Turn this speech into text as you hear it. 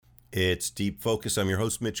It's Deep Focus. I'm your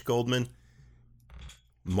host, Mitch Goldman.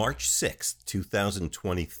 March 6th,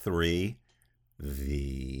 2023,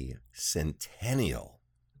 the centennial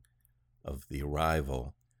of the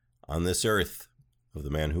arrival on this earth of the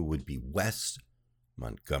man who would be Wes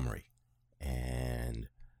Montgomery. And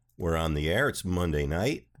we're on the air. It's Monday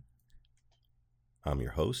night. I'm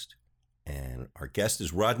your host, and our guest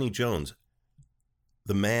is Rodney Jones.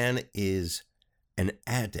 The man is an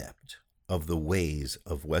adept of the ways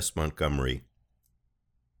of Wes Montgomery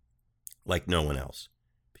like no one else.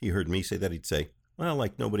 If he heard me say that, he'd say, well,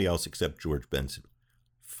 like nobody else except George Benson.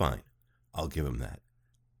 Fine, I'll give him that.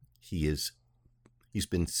 He's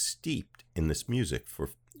been steeped in this music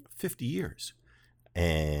for 50 years,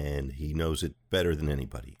 and he knows it better than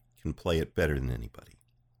anybody, can play it better than anybody.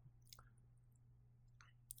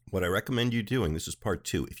 What I recommend you doing, this is part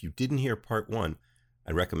 2. If you didn't hear part 1,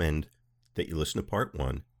 I recommend that you listen to part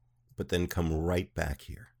 1, but then come right back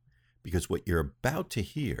here, because what you're about to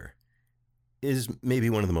hear is maybe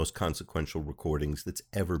one of the most consequential recordings that's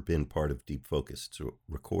ever been part of Deep Focus. It's a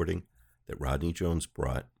recording that Rodney Jones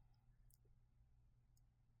brought.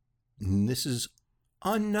 And this is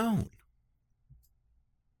unknown.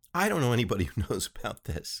 I don't know anybody who knows about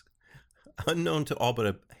this. Unknown to all but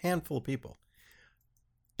a handful of people.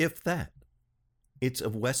 If that. It's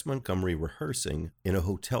of Wes Montgomery rehearsing in a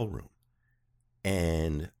hotel room.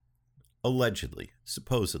 And allegedly,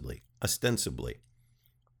 supposedly, ostensibly,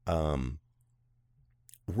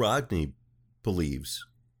 Rodney believes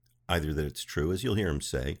either that it's true, as you'll hear him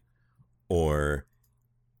say, or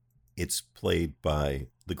it's played by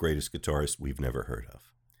the greatest guitarist we've never heard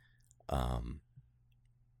of.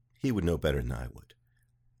 He would know better than I would.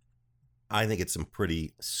 I think it's some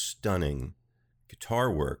pretty stunning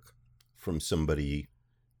guitar work from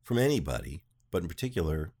anybody, but in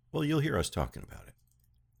particular, well, you'll hear us talking about it.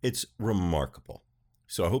 It's remarkable.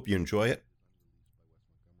 So I hope you enjoy it.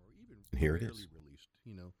 And here it is.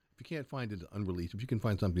 You know, if you can't find it unreleased, if you can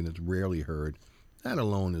find something that's rarely heard, that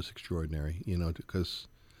alone is extraordinary, you know, because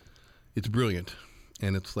it's brilliant.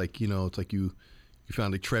 And it's like, you know, it's like you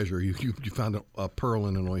found a treasure. You found a pearl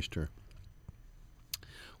in an oyster.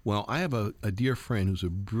 Well, I have a dear friend who's a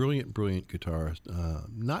brilliant guitarist,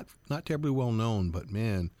 not terribly well known, but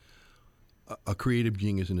man, a creative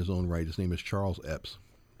genius in his own right. His name is Charles Epps.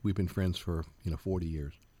 We've been friends for 40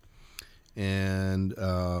 years, and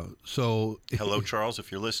so hello, Charles,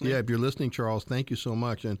 if you're listening. Yeah, if you're listening, Charles, thank you so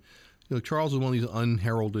much. And Charles is one of these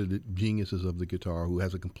unheralded geniuses of the guitar who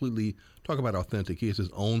has a completely talk about authentic. He has his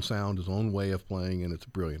own sound, his own way of playing, and it's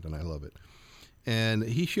brilliant, and I love it. And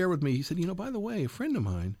he shared with me, he said, by the way, a friend of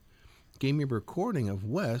mine gave me a recording of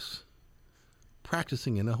Wes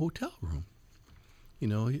practicing in a hotel room. He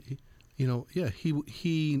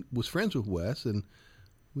was friends with Wes, and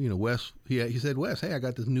Wes, he said, Wes, hey, I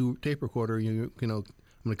got this new tape recorder. I'm going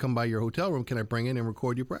to come by your hotel room. Can I bring it and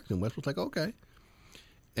record you practicing? Wes was like, okay.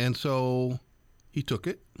 And so he took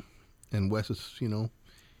it, and Wes is, in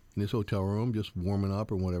his hotel room just warming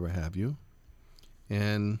up or whatever have you.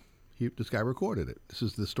 And this guy recorded it. This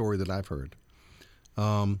is the story that I've heard.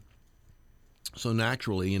 So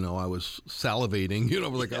naturally, I was salivating,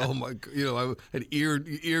 like, yeah. Oh my, I had ear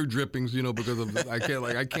drippings, because of I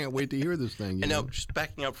can't wait to hear this thing. Now, just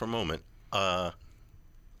backing up for a moment, the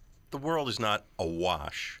world is not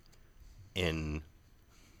awash in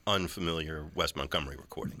unfamiliar Wes Montgomery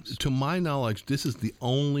recordings. To my knowledge, this is the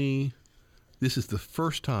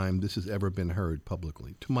first time this has ever been heard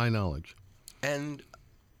publicly, to my knowledge. And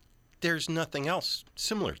there's nothing else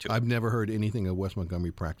similar to it. I've never heard anything of Wes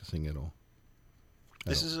Montgomery practicing at all.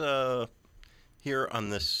 This is here on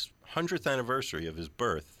this 100th anniversary of his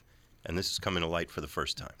birth, and this is coming to light for the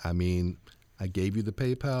first time. I mean, I gave you the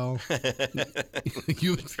PayPal.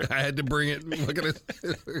 I had to bring it. What can I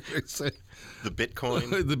say? The Bitcoin.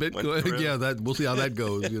 The Bitcoin. Yeah, we'll see how that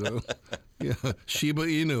goes. Yeah, Shiba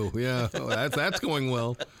Inu. Yeah, that's going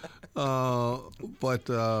well.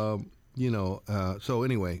 So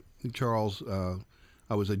anyway, Charles.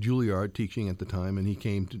 I was at Juilliard teaching at the time, and he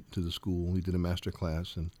came to the school. He did a master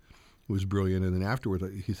class, and it was brilliant. And then afterwards,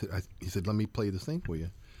 he said, "Let me play this thing for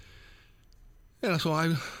you." And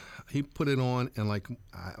so he put it on, and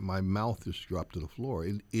my mouth just dropped to the floor.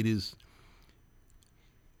 It is,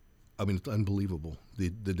 it's unbelievable. The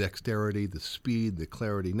dexterity, the speed, the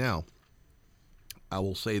clarity. Now, I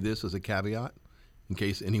will say this as a caveat, in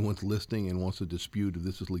case anyone's listening and wants to dispute if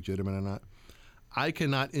this is legitimate or not. I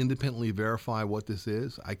cannot independently verify what this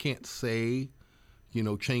is. I can't say,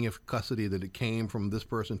 chain of custody that it came from this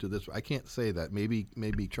person to this. I can't say that.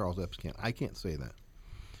 Maybe Charles Epps can. I can't say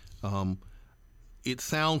that. It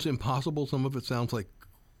sounds impossible. Some of it sounds like,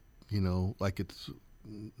 like it's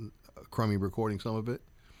crummy recording some of it.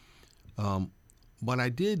 But I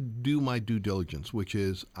did do my due diligence, which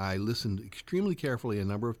is I listened extremely carefully a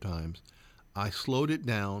number of times. I slowed it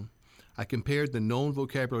down. I compared the known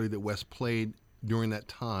vocabulary that Wes played during that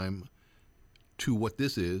time to what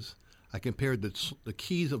this is. I compared the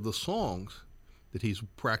keys of the songs that he's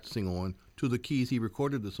practicing on to the keys he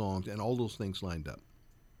recorded the songs, and all those things lined up.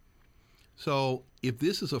 So if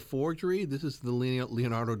this is a forgery, this is the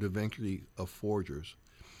Leonardo da Vinci of forgers.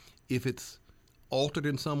 If it's altered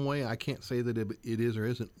in some way, I can't say that it is or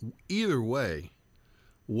isn't. Either way,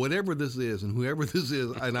 whatever this is and whoever this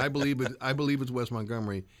is, and I believe it's Wes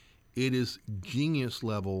Montgomery, it is genius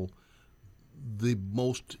level, the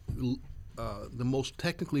most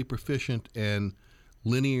technically proficient and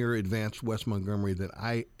linear advanced Wes Montgomery that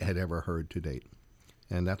I had ever heard to date.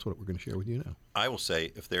 And that's what we're going to share with you now. I will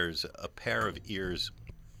say, if there's a pair of ears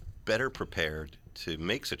better prepared to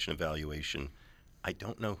make such an evaluation, I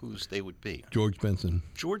don't know whose they would be. George Benson.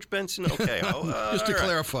 George Benson? Okay. Just to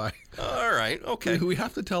clarify. All right. Okay. We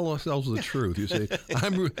have to tell ourselves the truth. You see,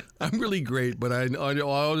 I'm really great, but I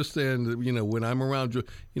understand that, when I'm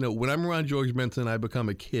around George Benson, I become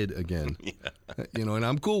a kid again. Yeah. And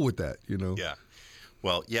I'm cool with that. Yeah.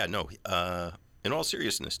 Well, yeah. No. In all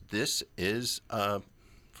seriousness, this is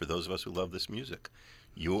for those of us who love this music.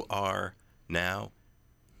 You are now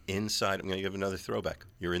inside. I'm going to give another throwback.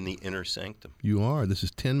 You're in the inner sanctum. You are. This is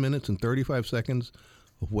 10 minutes and 35 seconds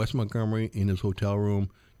of Wes Montgomery in his hotel room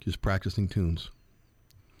just practicing tunes.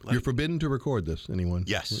 You're forbidden to record this, anyone?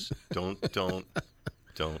 Yes. Don't.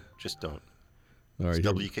 Just don't. All right. It's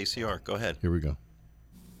WKCR. Go ahead. Here we go.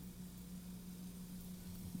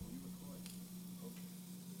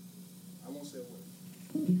 I won't say a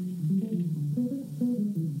word.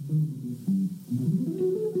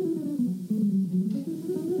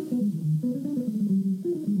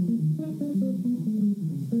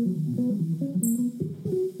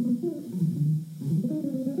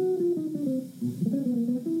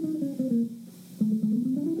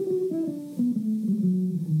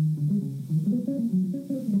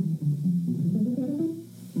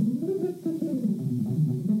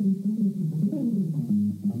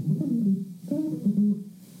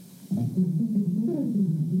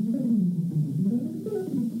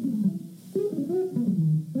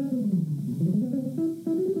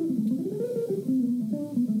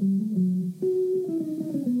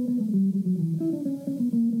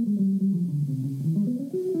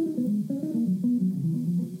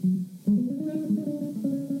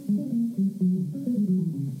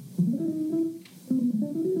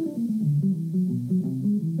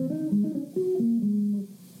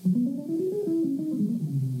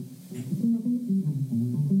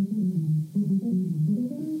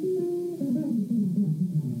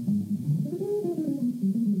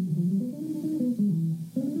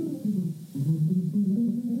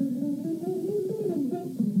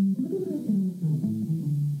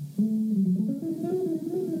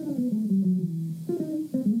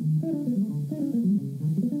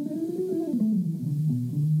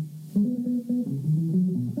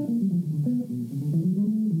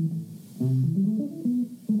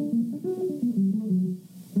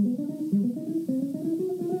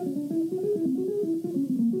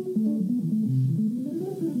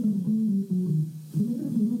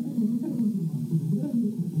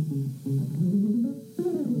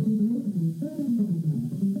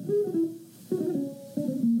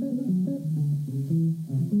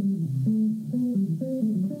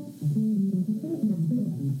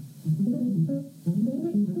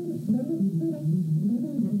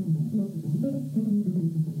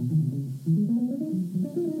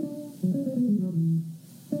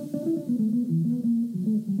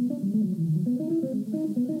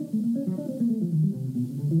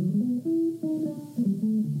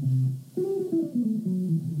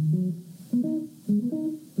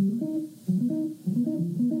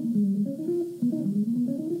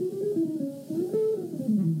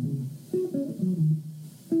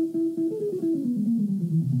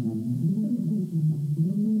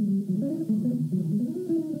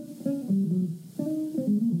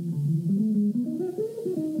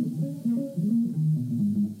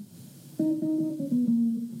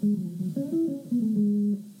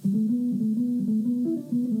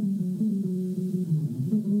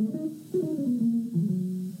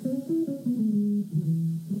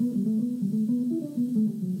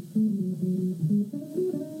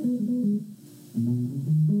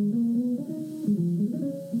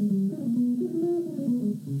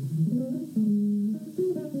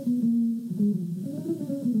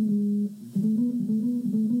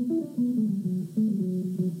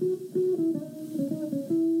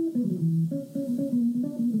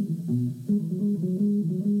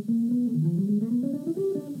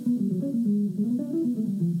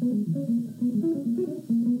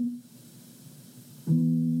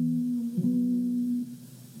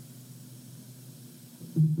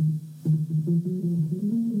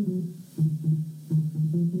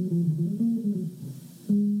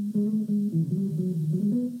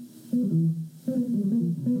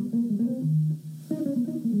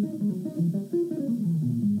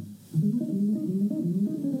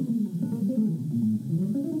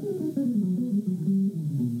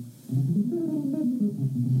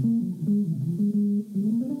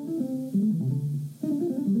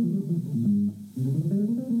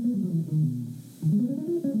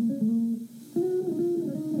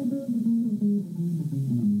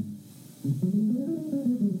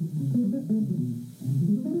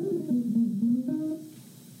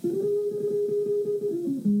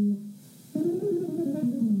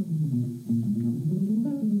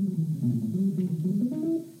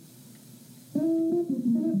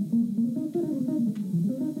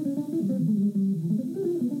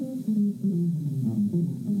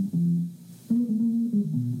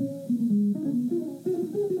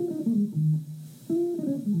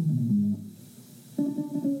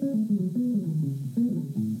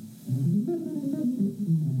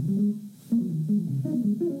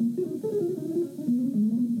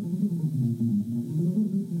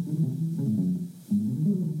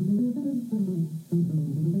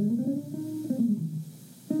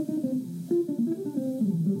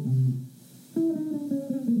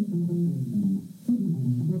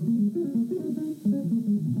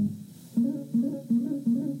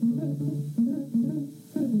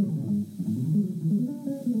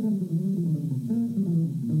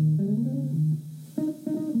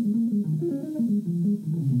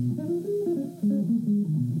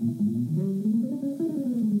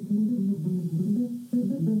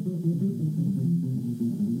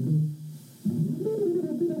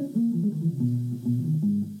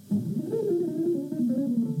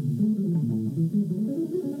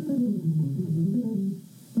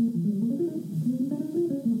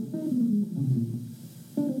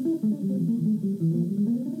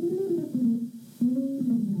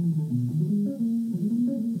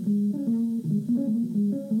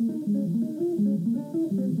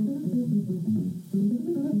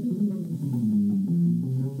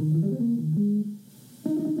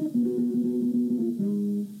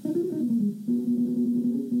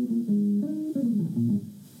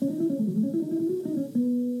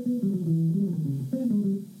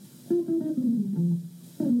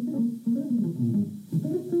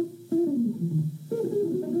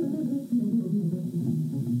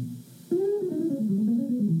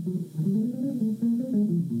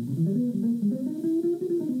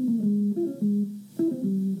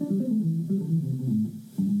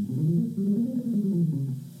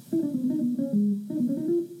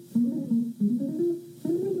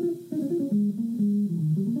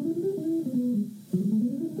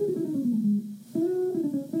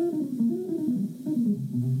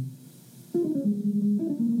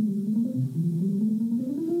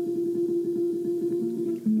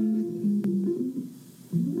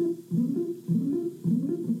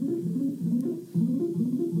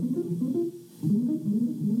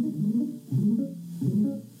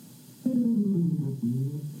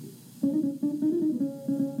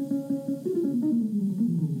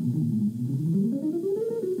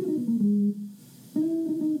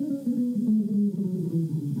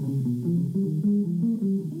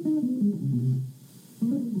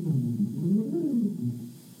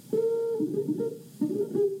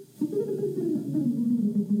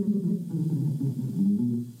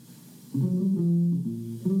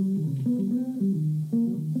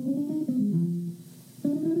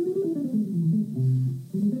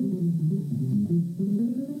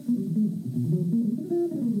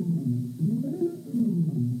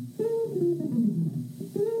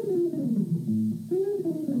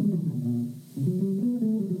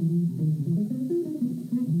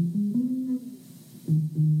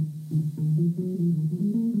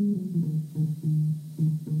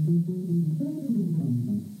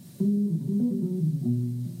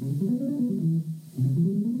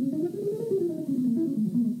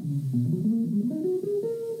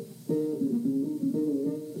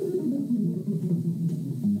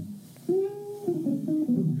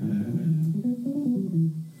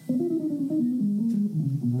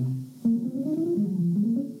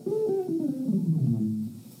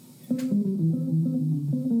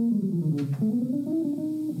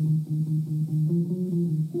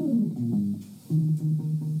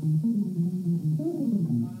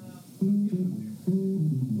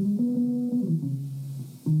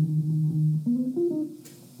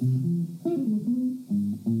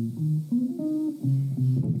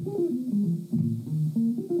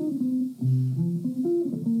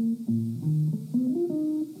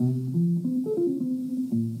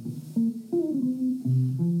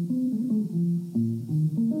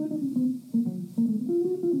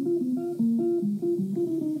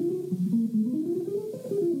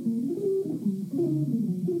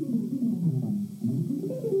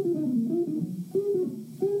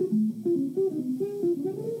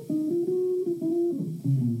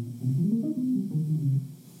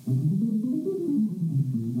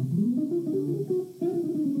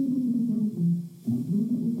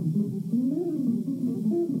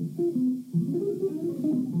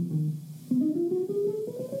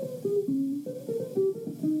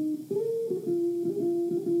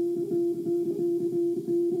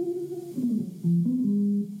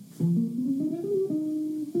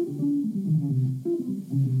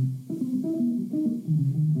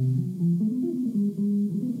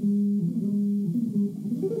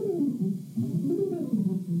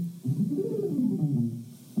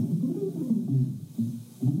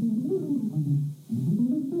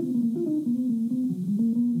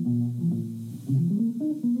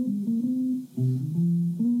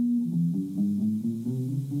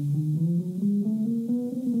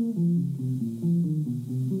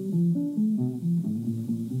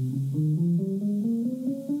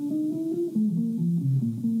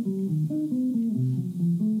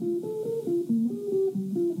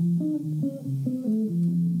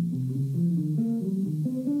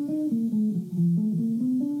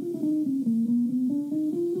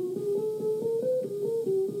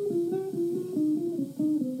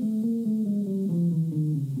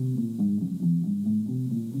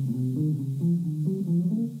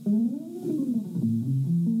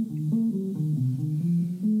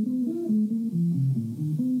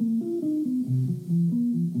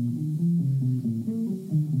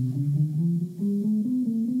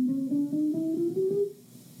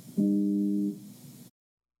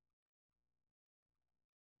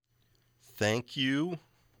 Thank you,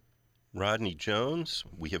 Rodney Jones.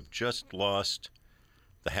 We have just lost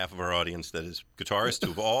the half of our audience that is guitarists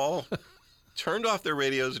who've all turned off their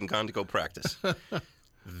radios and gone to go practice.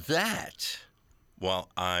 That, well,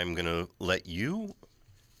 I'm going to let you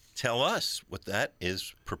tell us what that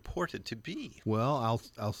is purported to be. Well,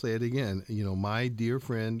 I'll say it again. You know, my dear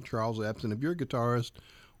friend Charles Epps, and if you're a guitarist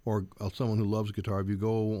or someone who loves guitar, if you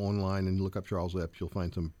go online and look up Charles Epps, you'll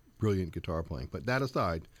find some brilliant guitar playing. But that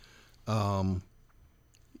aside,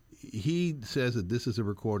 he says that this is a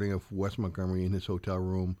recording of Wes Montgomery in his hotel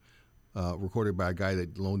room, recorded by a guy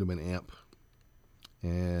that loaned him an amp.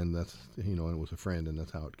 And that's, you know, and it was a friend, and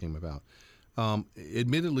that's how it came about.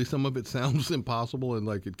 Admittedly, some of it sounds impossible and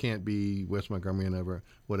like it can't be Wes Montgomery and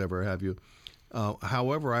whatever have you.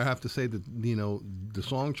 However, I have to say that, you know, the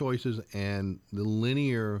song choices and the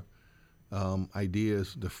linear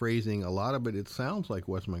ideas, the phrasing, a lot of it sounds like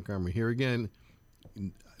Wes Montgomery. Here again,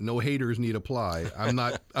 no haters need apply. I'm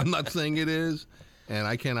not saying it is, and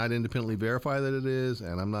I cannot independently verify that it is,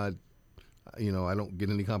 and I'm not, you know, I don't get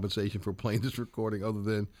any compensation for playing this recording other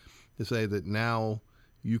than to say that now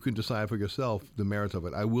you can decide for yourself the merits of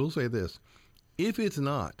it. I will say this. If it's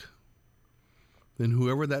not, then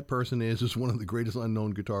whoever that person is one of the greatest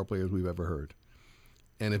unknown guitar players we've ever heard.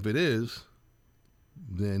 And if it is,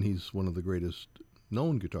 then he's one of the greatest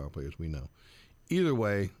known guitar players we know. Either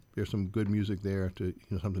way, there's some good music there, to, you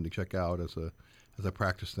know, something to check out as a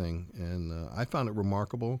practice thing. And I found it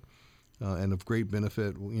remarkable and of great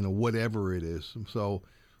benefit, you know, whatever it is. So,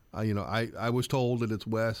 you know, I was told that it's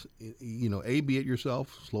Wes. You know, be it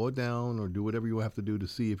yourself, slow it down, or do whatever you have to do to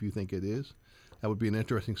see if you think it is. That would be an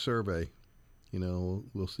interesting survey. You know,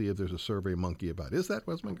 we'll see if there's a survey monkey about, is that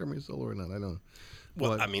Wes Montgomery solo or not? I don't know.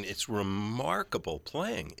 Well, I mean, it's remarkable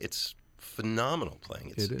playing. It's phenomenal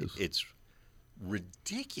playing. It is. It's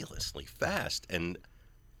ridiculously fast, and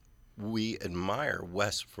we admire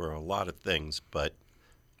Wes for a lot of things, but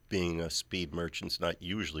being a speed merchant's not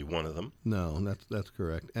usually one of them. No, that's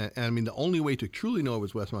correct. And I mean, the only way to truly know it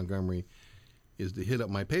was Wes Montgomery is to hit up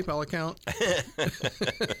my PayPal account,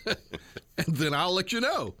 and then I'll let you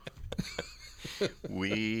know.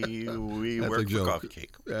 We work for coffee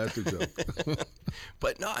cake. That's a joke.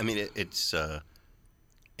 But no, I mean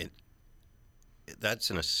that's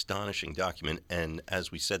an astonishing document, and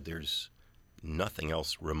as we said, there's nothing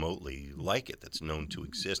else remotely like it that's known to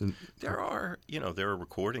exist. There are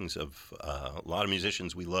recordings of a lot of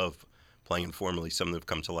musicians we love playing informally. Some of them have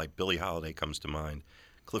come to light. Billie Holiday comes to mind.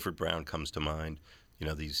 Clifford Brown comes to mind. You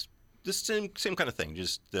know, this same kind of thing,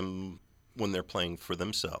 just them when they're playing for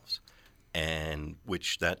themselves, and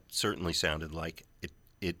which that certainly sounded like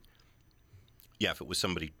it. Yeah, if it was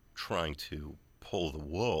somebody trying to pull the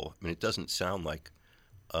wool, I mean, it doesn't sound like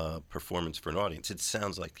a performance for an audience. It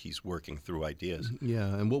sounds like he's working through ideas. Yeah,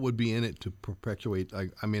 and what would be in it to perpetuate?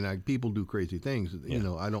 I mean, people do crazy things. You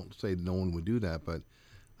know, I don't say no one would do that, but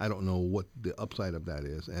I don't know what the upside of that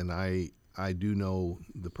is. And I do know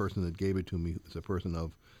the person that gave it to me is a person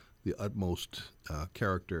of the utmost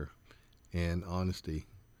character and honesty.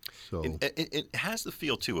 So it has the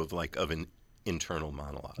feel too of an internal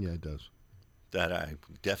monologue. Yeah, it does. That I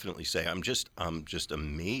definitely say. I'm just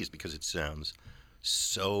amazed because it sounds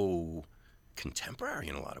so contemporary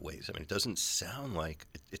in a lot of ways. I mean, it doesn't sound like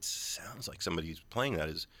it sounds like somebody who's playing that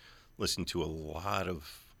is listening to a lot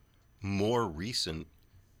of more recent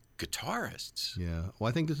guitarists. Yeah. Well,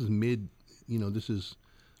 I think this is mid. You know, this is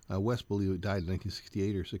Wes, believe it, died in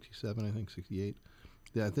 1968 or 67. I think 68.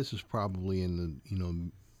 Yeah, this is probably in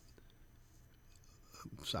the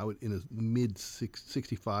so I would in a mid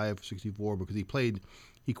 65, 64, because he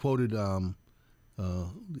quoted the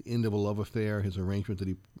End of a Love Affair, his arrangement that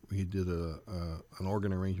he did an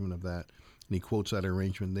organ arrangement of that, and he quotes that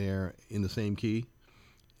arrangement there in the same key,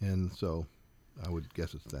 and so I would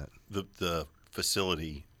guess it's that. The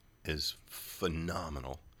facility is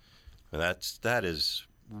phenomenal. That is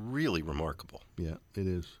really remarkable. Yeah, it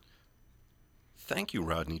is. Thank you,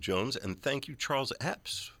 Rodney Jones, and thank you, Charles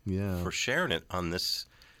Epps, for sharing it on this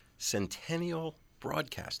centennial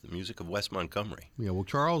broadcast, the music of Wes Montgomery. Yeah, well,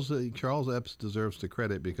 Charles Epps deserves the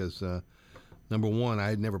credit because, number one, I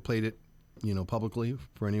had never played it, publicly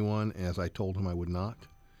for anyone, as I told him I would not,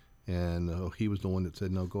 and he was the one that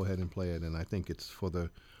said, "No, go ahead and play it." And I think it's for the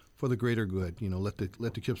greater good. Let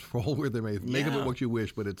the chips fall where they may. Make of it what you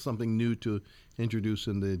wish, but it's something new to introduce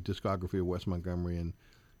in the discography of Wes Montgomery, and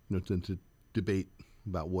to debate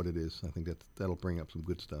about what it is. I think that'll bring up some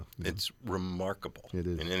good stuff. It's remarkable. It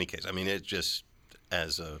is. In any case, I mean, it just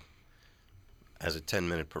as a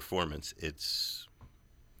 10-minute performance, it's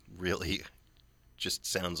really just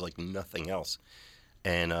sounds like nothing else,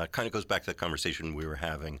 and kind of goes back to the conversation we were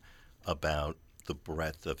having about the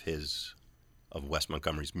breadth of Wes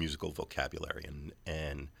Montgomery's musical vocabulary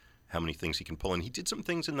and how many things he can pull. And he did some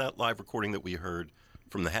things in that live recording that we heard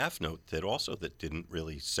from the half note that didn't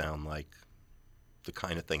really sound like the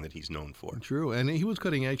kind of thing that he's known for. True, and he was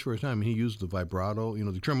cutting edge for his time. He used the vibrato,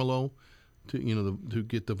 the tremolo, to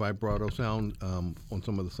get the vibrato sound on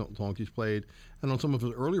some of the songs he's played, and on some of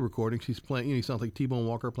his early recordings, he's playing. He sounds like T-Bone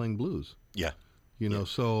Walker playing blues. Yeah,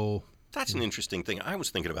 So that's an interesting thing. I was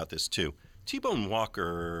thinking about this too. T-Bone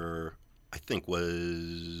Walker, I think,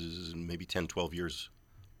 was maybe 10, 12 years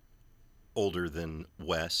older than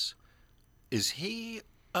Wes. Is he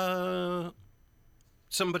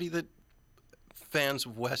somebody that fans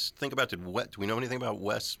of Wes think about? Do we know anything about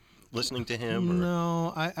Wes listening to him? Or?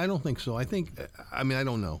 No, I don't think so. I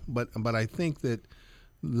don't know, but I think that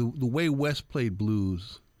the way Wes played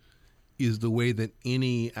blues is the way that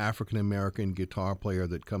any African American guitar player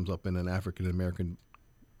that comes up in an African American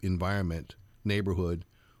environment, neighborhood,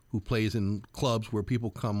 who plays in clubs where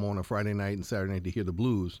people come on a Friday night and Saturday night to hear the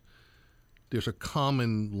blues. There's a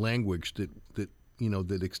common language that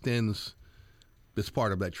extends. That's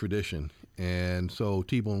part of that tradition, and so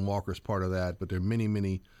T-Bone Walker's part of that. But there are many,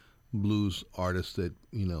 many blues artists that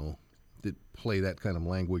that play that kind of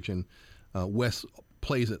language, and Wes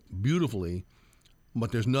plays it beautifully.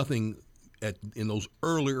 But there's nothing in those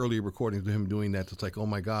early recordings of him doing that. It's like, oh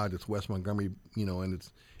my God, it's Wes Montgomery, and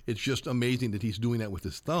it's just amazing that he's doing that with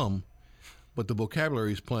his thumb. But the vocabulary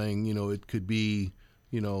he's playing, it could be,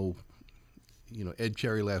 Ed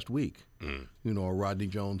Cherry last week, or Rodney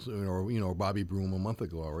Jones, or Bobby Broom a month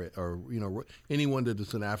ago, or anyone that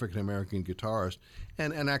is an African American guitarist,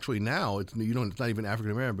 and actually now it's not even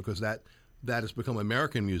African American because that has become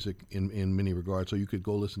American music in many regards. So you could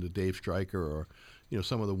go listen to Dave Stryker or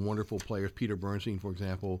some of the wonderful players, Peter Bernstein, for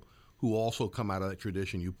example, who also come out of that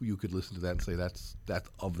tradition. You could listen to that and say that's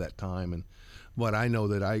of that time. But I know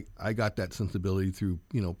that I got that sensibility through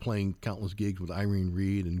playing countless gigs with Irene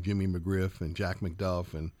Reed and Jimmy McGriff and Jack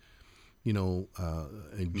McDuff and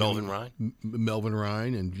and Melvin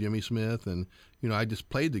Rhine and Jimmy Smith, and I just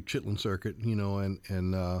played the Chitlin circuit,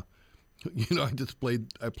 and I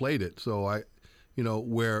played it. So I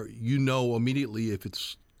where immediately if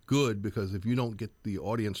it's good, because if you don't get the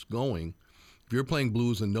audience going, if you're playing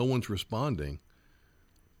blues and no one's responding,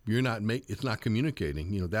 it's not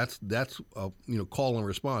communicating. That's call and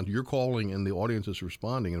response. You're calling and the audience is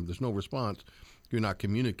responding, and if there's no response, you're not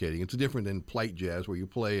communicating. It's different than polite jazz where you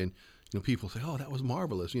play and people say, "Oh, that was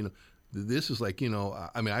marvelous." This is like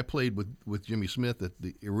I played with Jimmy Smith at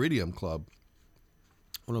the Iridium Club,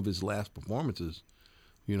 one of his last performances,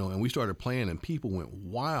 and we started playing and people went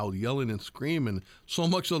wild, yelling and screaming, so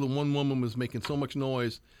much so that one woman was making so much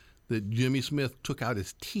noise that Jimmy Smith took out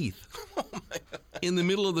his teeth in the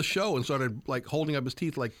middle of the show and started like holding up his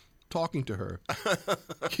teeth, like talking to her,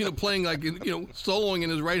 playing like, soloing in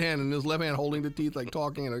his right hand and his left hand holding the teeth, like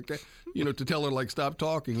talking, and to tell her like stop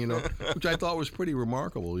talking, which I thought was pretty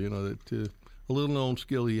remarkable, that a little known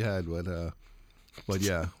skill he had, but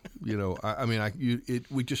yeah,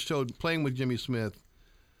 we just showed playing with Jimmy Smith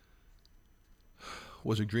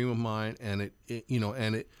was a dream of mine, and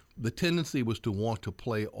the tendency was to want to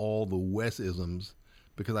play all the Wes-isms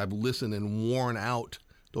because I've listened and worn out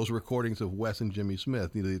those recordings of Wes and Jimmy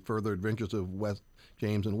Smith, the further adventures of Wes,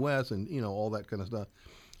 James and Wes, and all that kind of stuff.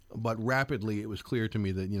 But rapidly, it was clear to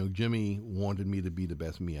me that Jimmy wanted me to be the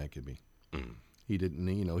best me I could be. Mm. He didn't,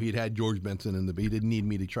 he'd had George Benson he didn't need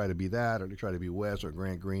me to try to be that or to try to be Wes or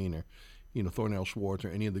Grant Green or Thornell Schwartz or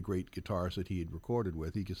any of the great guitarists that he had recorded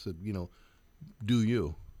with. He just said, do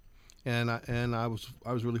you. And I was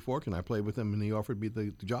really fortunate. I played with him, and he offered me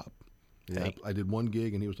the job. Hey. I did one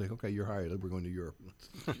gig, and he was like, "Okay, you're hired. We're going to Europe.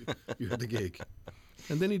 You had the gig."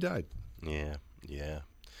 And then he died. Yeah.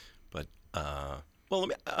 But let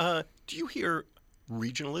me. Do you hear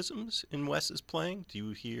regionalisms in Wes's playing? Do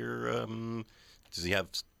you hear? Does he have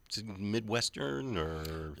Midwestern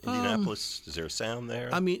or Indianapolis? Is there a sound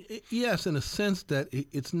there? Yes, in a sense that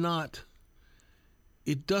it's not.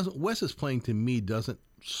 It doesn't. Wes's playing to me doesn't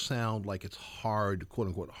sound like it's hard, quote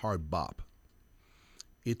unquote, hard bop.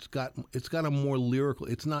 It's got a more lyrical.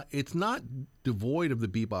 It's not devoid of the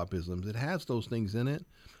bebopisms. It has those things in it,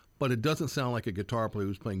 but it doesn't sound like a guitar player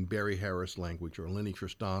who's playing Barry Harris language or Lenny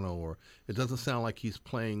Tristano, or it doesn't sound like he's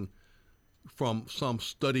playing from some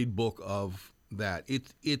studied book of that.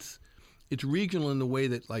 It's regional in the way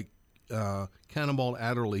that like Cannonball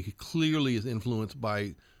Adderley clearly is influenced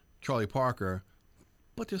by Charlie Parker.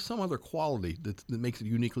 But there's some other quality that makes it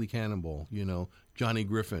uniquely Cannonball, Johnny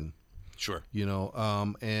Griffin. Sure.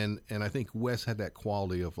 And I think Wes had that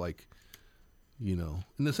quality of like, you know,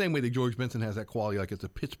 in the same way that George Benson has that quality, like it's a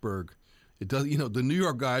Pittsburgh. It does, you know, the New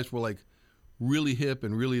York guys were like really hip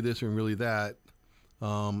and really this and really that.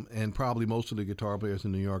 And probably most of the guitar players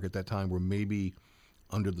in New York at that time were maybe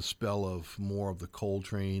under the spell of more of the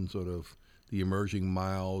Coltrane, sort of the emerging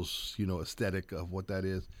Miles, you know, aesthetic of what that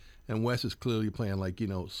is. And Wes is clearly playing like, you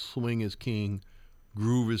know, swing is king,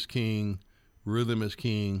 groove is king, rhythm is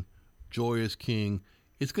king, joy is king.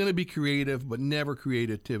 It's going to be creative, but never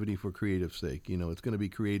creativity for creative sake. You know, it's going to be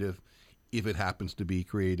creative if it happens to be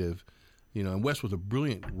creative. You know, and Wes was a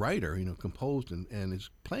brilliant writer, you know, composed, and his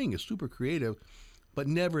playing is super creative, but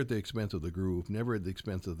never at the expense of the groove, never at the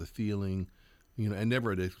expense of the feeling, you know, and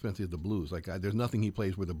never at the expense of the blues. Like, there's nothing he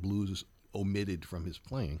plays where the blues is omitted from his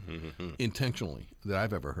playing intentionally that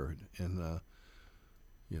I've ever heard. And,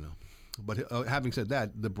 you know, but having said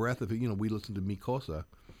that, the breadth of it, you know, we listened to Mikosa.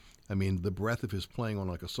 I mean, the breadth of his playing on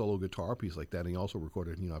like a solo guitar piece like that, and he also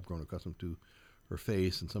recorded, you know, I've grown accustomed to Her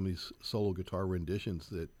Face and some of these solo guitar renditions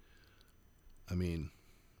that, I mean,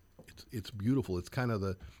 it's beautiful. It's kind of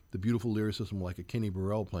the beautiful lyricism like a Kenny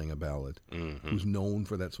Burrell playing a ballad, who's known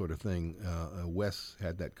for that sort of thing. Wes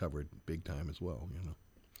had that covered big time as well, you know.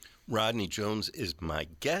 Rodney Jones is my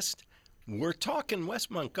guest. We're talking Wes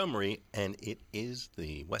Montgomery, and it is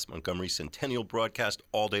the Wes Montgomery Centennial broadcast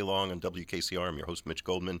all day long on WKCR. I'm your host, Mitch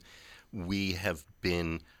Goldman. We have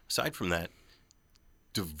been, aside from that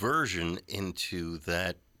diversion into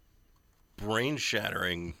that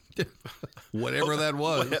brain-shattering whatever that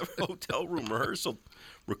was, whatever hotel room rehearsal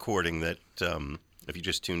recording that, if you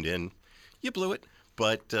just tuned in, you blew it.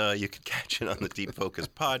 But you could catch it on the Deep Focus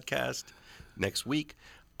podcast next week.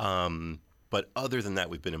 But other than that,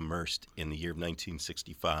 we've been immersed in the year of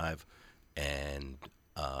 1965 and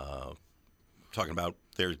talking about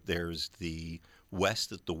there's the West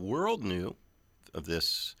that the world knew of,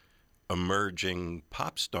 this emerging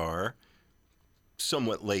pop star,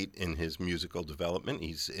 somewhat late in his musical development.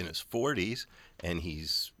 He's in his 40s, and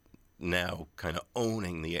he's now kind of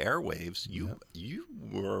owning the airwaves. You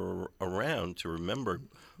were around to remember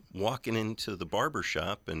walking into the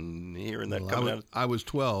barbershop and hearing that coming out. I was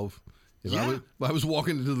 12. If I was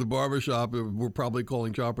walking into the barbershop, we're probably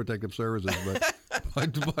calling Child Protective Services. But I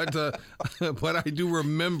do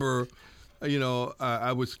remember, you know,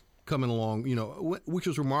 I was coming along, you know, which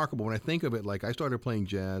was remarkable. When I think of it, like I started playing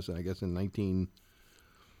jazz, I guess in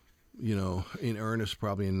earnest,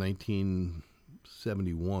 probably in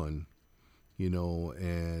 1971, you know,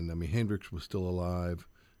 and I mean, Hendrix was still alive.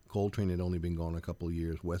 Coltrane had only been gone a couple of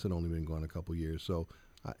years. Wes had only been gone a couple of years. So,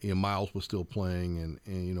 you know, Miles was still playing,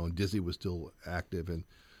 and you know, Dizzy was still active, and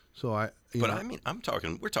so I mean,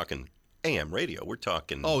 we're talking AM radio. We're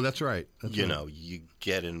talking. Oh, that's right. You know, you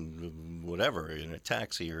get in whatever in a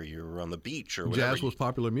taxi, or you're on the beach, or whatever. Jazz was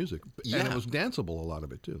popular music, and it was danceable. A lot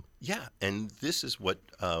of it too. Yeah, and this is what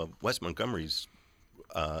Wes Montgomery's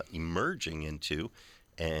emerging into,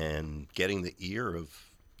 and getting the ear of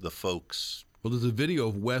the folks. Well, there's a video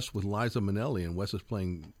of Wes with Liza Minnelli, and Wes is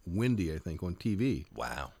playing Wendy, I think, on TV.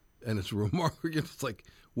 Wow. And it's remarkable. It's like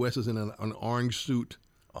Wes is in an orange suit.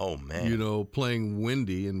 Oh, man. You know, playing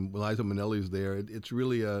Wendy, and Liza Minnelli's there. It's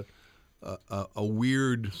really a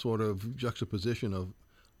weird sort of juxtaposition of,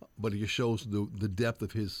 but it just shows the depth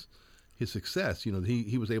of his success. You know,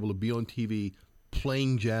 he was able to be on TV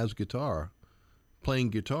playing guitar,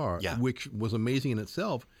 which was amazing in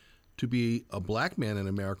itself. To be a black man in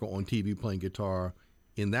America on TV playing guitar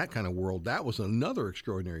in that kind of world, that was another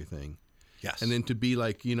extraordinary thing. Yes. And then to be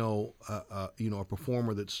like, you know, a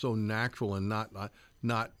performer that's so natural and not,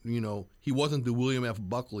 you know, he wasn't the William F.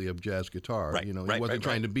 Buckley of jazz guitar. Right, you know, he wasn't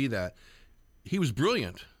trying to be that. He was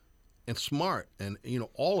brilliant and smart and, you know,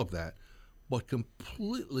 all of that, but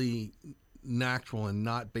completely natural and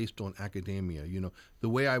not based on academia. You know, the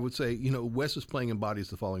way I would say, you know, Wes's playing embodies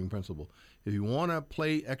the following principle. If you want to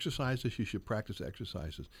play exercises, you should practice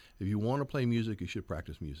exercises. If you want to play music, you should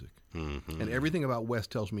practice music. Mm-hmm. And everything about Wes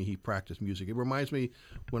tells me he practiced music. It reminds me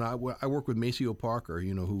when I worked with Maceo Parker,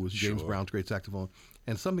 you know, who was James Brown's great saxophone.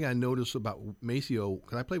 And something I noticed about Maceo,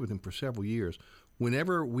 because I played with him for several years,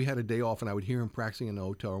 whenever we had a day off and I would hear him practicing in the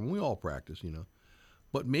hotel room, we all practice, you know.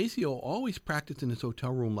 But Maceo always practiced in his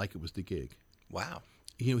hotel room like it was the gig. Wow.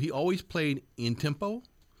 You know, he always played in tempo,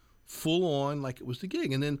 full on, like it was the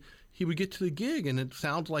gig. And then he would get to the gig, and it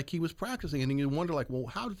sounds like he was practicing. And you wonder, like, well,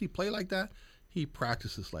 how does he play like that? He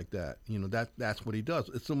practices like that. You know, that's what he does.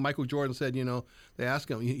 It's so Michael Jordan said, you know, they asked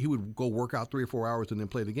him, he would go work out 3 or 4 hours and then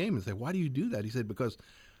play the game and say, why do you do that? He said, because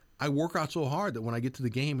I work out so hard that when I get to the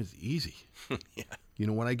game, it's easy. Yeah. You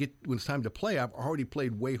know, when it's time to play, I've already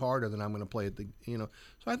played way harder than I'm going to play at the, you know.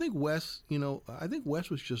 So I think Wes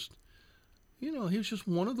was just, you know, he was just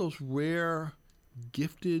one of those rare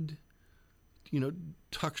gifted,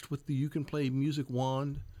 touched with the you can play music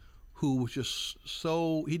wand, who was just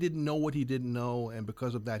so, he didn't know what he didn't know, and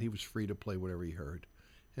because of that, he was free to play whatever he heard.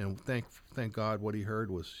 And thank God what he heard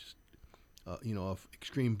was, of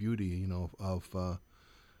extreme beauty, of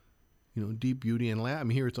deep beauty. And I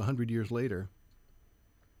mean, here it's 100 years later,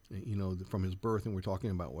 from his birth, and we're talking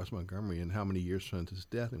about Wes Montgomery, and how many years since his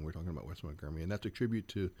death, and we're talking about Wes Montgomery. And that's a tribute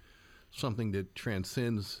to something that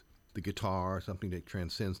transcends the guitar, something that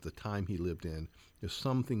transcends the time he lived in. There's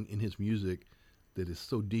something in his music that is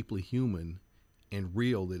so deeply human and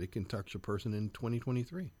real that it can touch a person in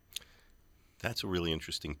 2023. That's a really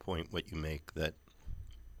interesting point, what you make, that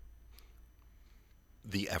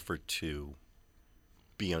the effort to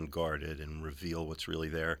be unguarded and reveal what's really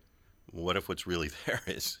there. What if what's really there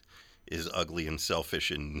is ugly and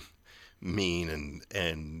selfish and mean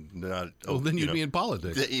and not... Well, then you'd be in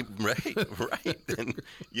politics. Right. And,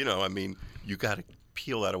 I mean, you got to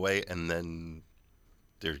peel that away, and then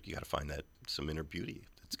you got to find that some inner beauty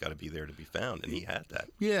that's got to be there to be found, and he had that.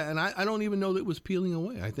 Yeah, and I don't even know that it was peeling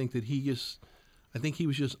away. I think that he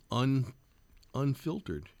was just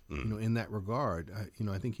unfiltered, in that regard.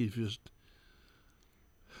 I think he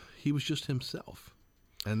was just himself,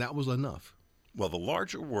 and that was enough. Well, the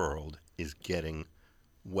larger world is getting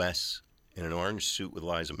Wes in an orange suit with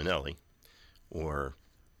Liza Minnelli, or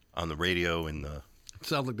on the radio in the... It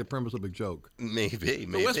sounds like the premise of a joke. Maybe.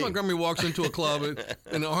 So Wes Montgomery walks into a club in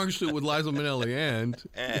an orange suit with Liza Minnelli,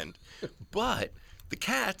 but the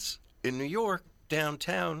Cats in New York,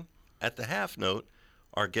 downtown, at the Half Note,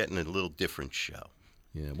 are getting a little different show.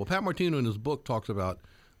 Yeah. Well, Pat Martino in his book talks about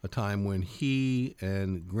a time when he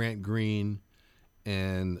and Grant Green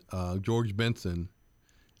and George Benson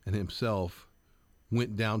and himself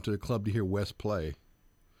went down to the club to hear Wes play.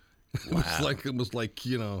 It was like it was like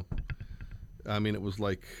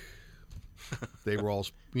they were all,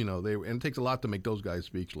 and it takes a lot to make those guys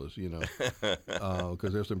speechless,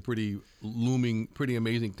 because there's some pretty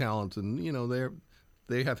amazing talents, and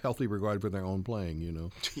they have healthy regard for their own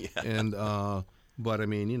playing, Yeah. And but I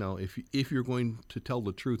mean, if you're going to tell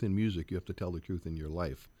the truth in music, you have to tell the truth in your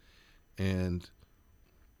life, and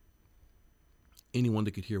anyone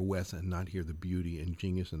that could hear Wes and not hear the beauty and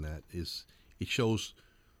genius in that it shows.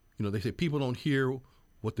 They say people don't hear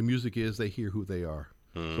what the music is; they hear who they are.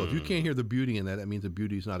 So if you can't hear the beauty in that, that means the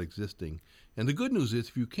beauty is not existing. And the good news is,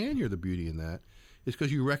 if you can hear the beauty in that, it's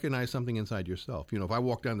because you recognize something inside yourself. If I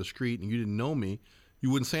walked down the street and you didn't know me,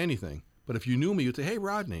 you wouldn't say anything. But if you knew me, you'd say, "Hey,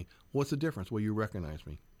 Rodney, what's the difference?" Well, you recognize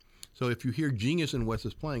me. So if you hear genius in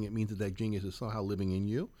Wes's playing, it means that genius is somehow living in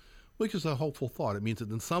you, which is a hopeful thought. It means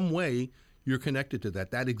that in some way you're connected to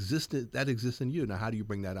that. That exists in you. Now, how do you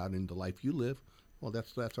bring that out into the life you live? Well,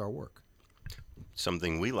 that's our work.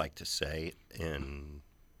 Something we like to say on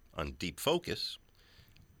Deep Focus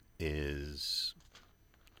is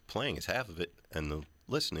playing is half of it, and the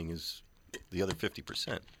listening is the other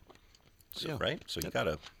 50%. So, Yeah. Right? So you got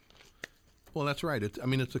to... Well, that's right. It's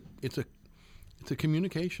a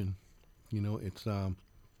communication. It's and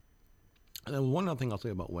one other thing I'll say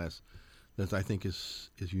about Wes that I think is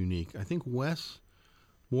unique. I think Wes,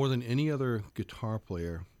 more than any other guitar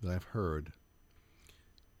player that I've heard,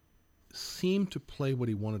 seemed to play what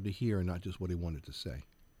he wanted to hear and not just what he wanted to say.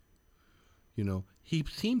 He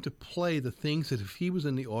seemed to play the things that if he was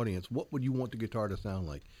in the audience, what would you want the guitar to sound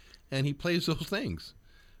like? And he plays those things.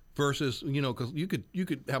 Versus, because you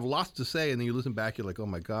could have lots to say, and then you listen back, you're like, oh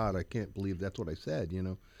my God, I can't believe that's what I said,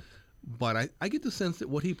 But I get the sense that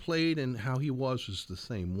what he played and how he was the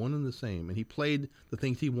same, one and the same. And he played the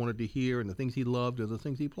things he wanted to hear, and the things he loved are the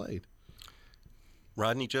things he played.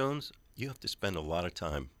 Rodney Jones, you have to spend a lot of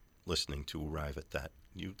time listening to arrive at that.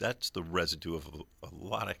 That's the residue of a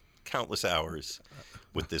lot of countless hours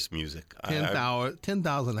with this music.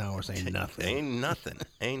 10,000 hours ain't nothing.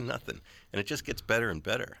 Ain't nothing. And it just gets better and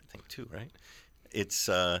better, I think, too, right? It's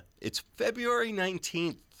February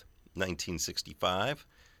 19th, 1965,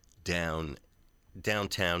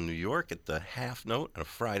 downtown New York at the Half Note on a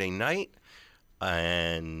Friday night.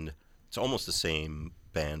 And it's almost the same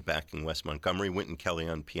band backing Wes Montgomery, Wynton Kelly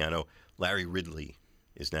on piano, Larry Ridley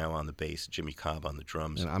is now on the bass, Jimmy Cobb on the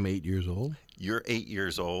drums. And I'm 8 years old. You're 8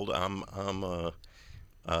 years old. I'm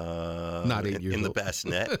not 8 years in the old.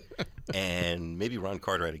 bassinet. And maybe Ron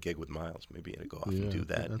Carter had a gig with Miles. Maybe he had to go off and do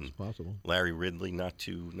that. That's and possible. Larry Ridley, not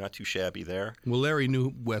too shabby there. Well, Larry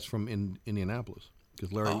knew Wes from Indianapolis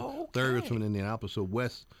because Larry was from Indianapolis. So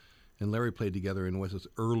Wes and Larry played together in Wes's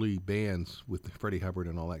early bands with Freddie Hubbard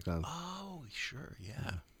and all that kind of. Oh, sure,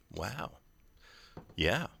 yeah. Wow.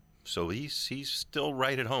 Yeah. So he's still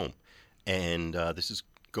right at home. And this is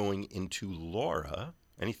going into Laura.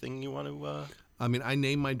 Anything you want to... I mean, I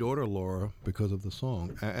named my daughter Laura because of the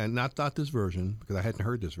song, and not this version, because I hadn't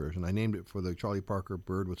heard this version. I named it for the Charlie Parker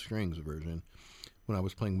Bird with Strings version when I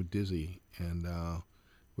was playing with Dizzy, and it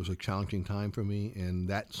was a challenging time for me, and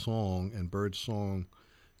that song and Bird's song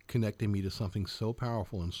connected me to something so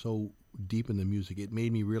powerful and so deep in the music. It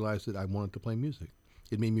made me realize that I wanted to play music.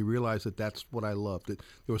 It made me realize that that's what I loved, that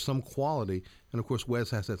there was some quality, and of course Wes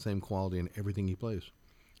has that same quality in everything he plays.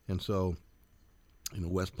 And so,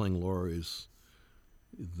 Wes playing Laura is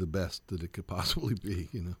the best that it could possibly be,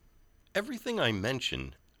 Everything I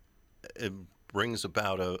mention brings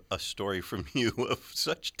about a story from you of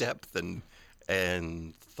such depth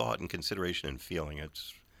and thought and consideration and feeling.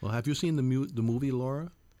 It's Well, have you seen the movie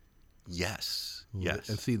Laura? Yes, yes.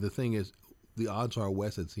 And see, the thing is, the odds are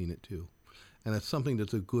Wes had seen it too. And it's something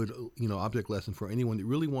that's a good, object lesson for anyone that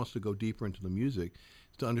really wants to go deeper into the music,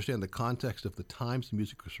 is to understand the context of the times the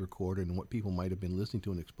music was recorded and what people might have been listening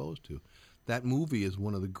to and exposed to. That movie is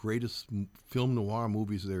one of the greatest film noir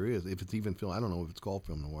movies there is. If it's even film, I don't know if it's called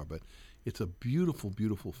film noir, but it's a beautiful,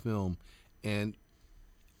 beautiful film. And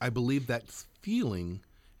I believe that feeling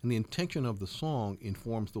and the intention of the song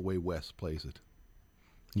informs the way Wes plays it.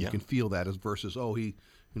 You can feel that as versus,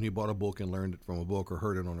 he bought a book and learned it from a book or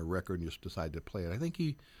heard it on a record and just decided to play it. I think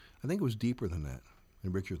it was deeper than that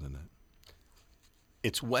and richer than that.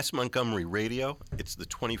 It's Wes Montgomery Radio. It's the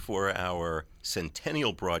 24-hour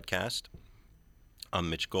centennial broadcast. I'm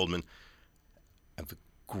Mitch Goldman. I have the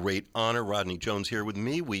great honor, Rodney Jones here with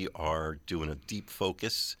me. We are doing a deep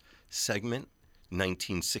focus segment,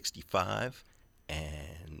 1965,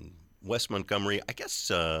 and Wes Montgomery, I guess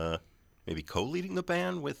maybe co-leading the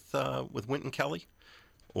band with Wynton Kelly.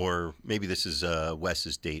 Or maybe this is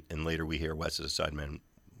Wes's date, and later we hear Wes as a sideman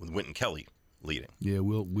with Wynton Kelly leading. Yeah,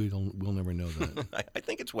 we'll never know that. I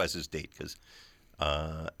think it's Wes's date because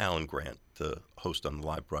Alan Grant, the host on the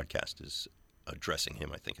live broadcast, is addressing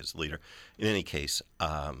him, I think, as leader. In any case,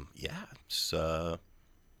 it's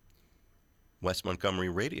Wes Montgomery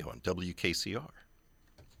Radio on WKCR.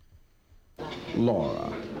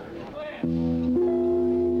 Laura.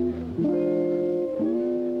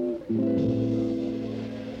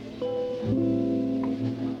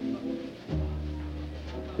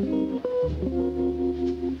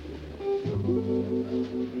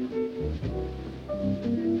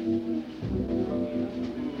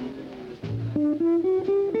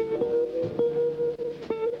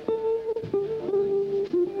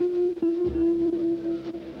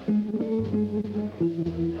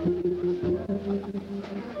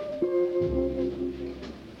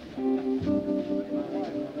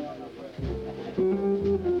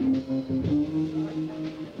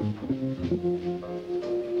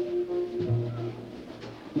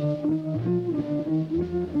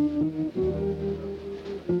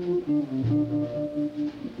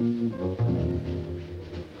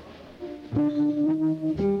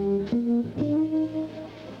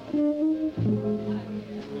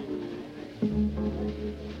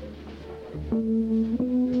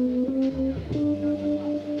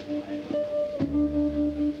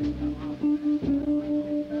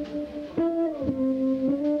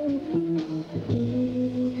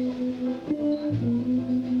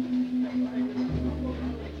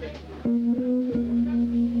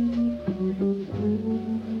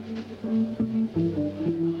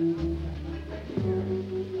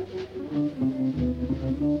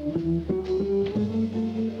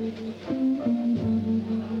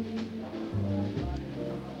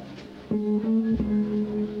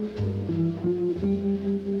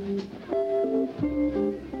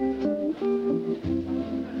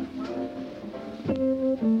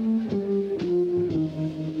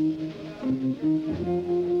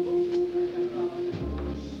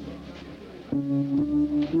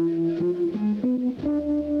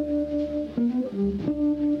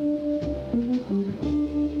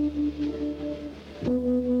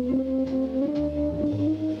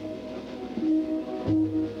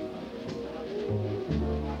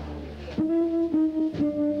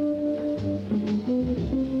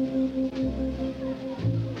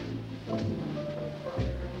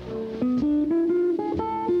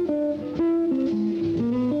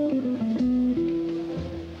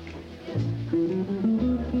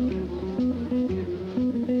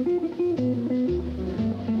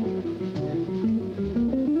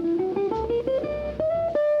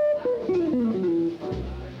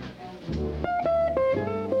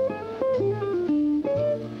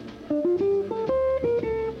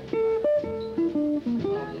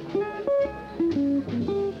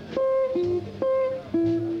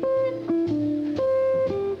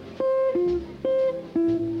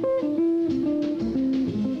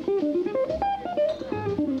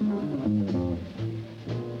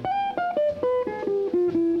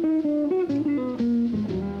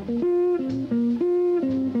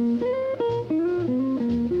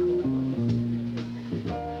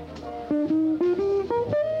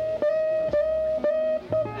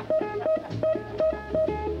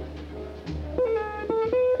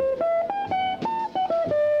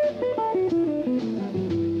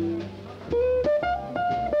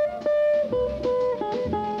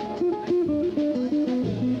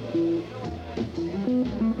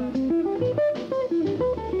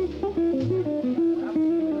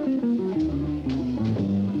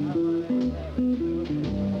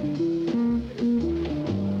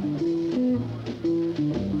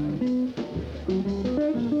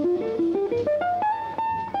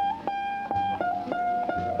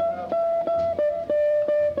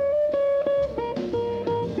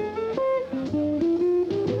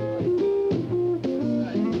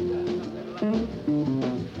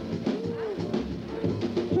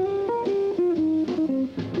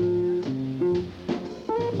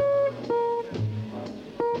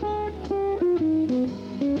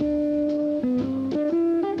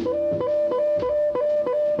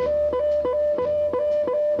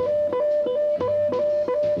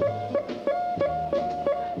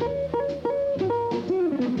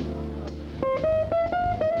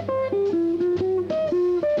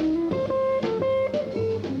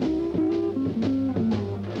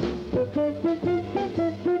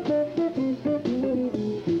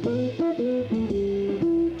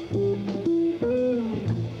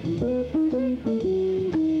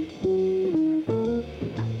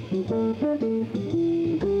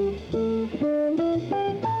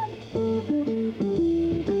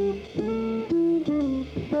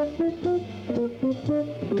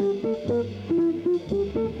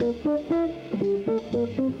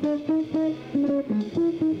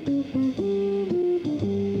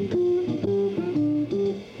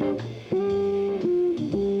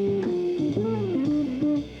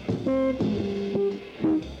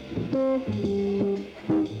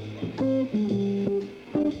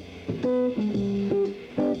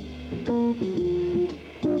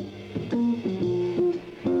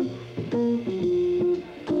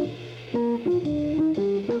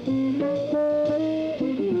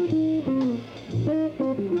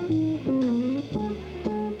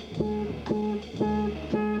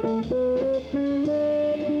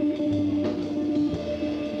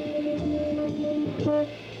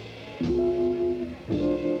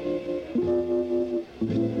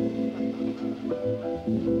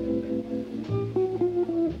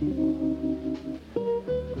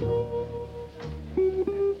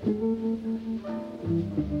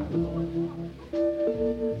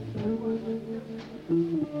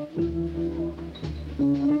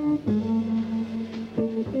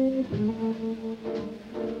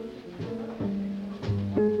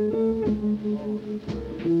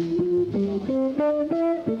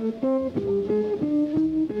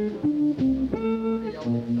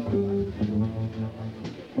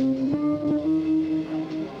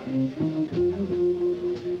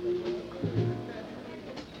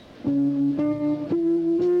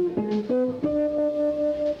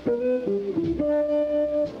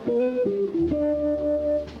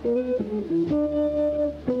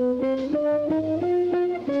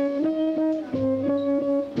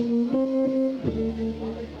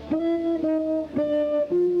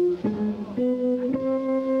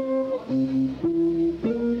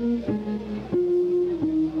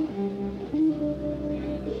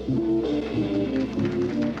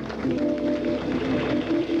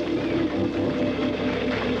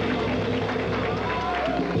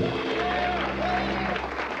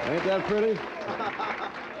 Ain't that pretty?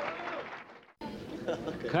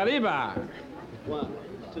 Cariba. 1,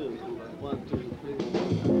 2, 1, 2.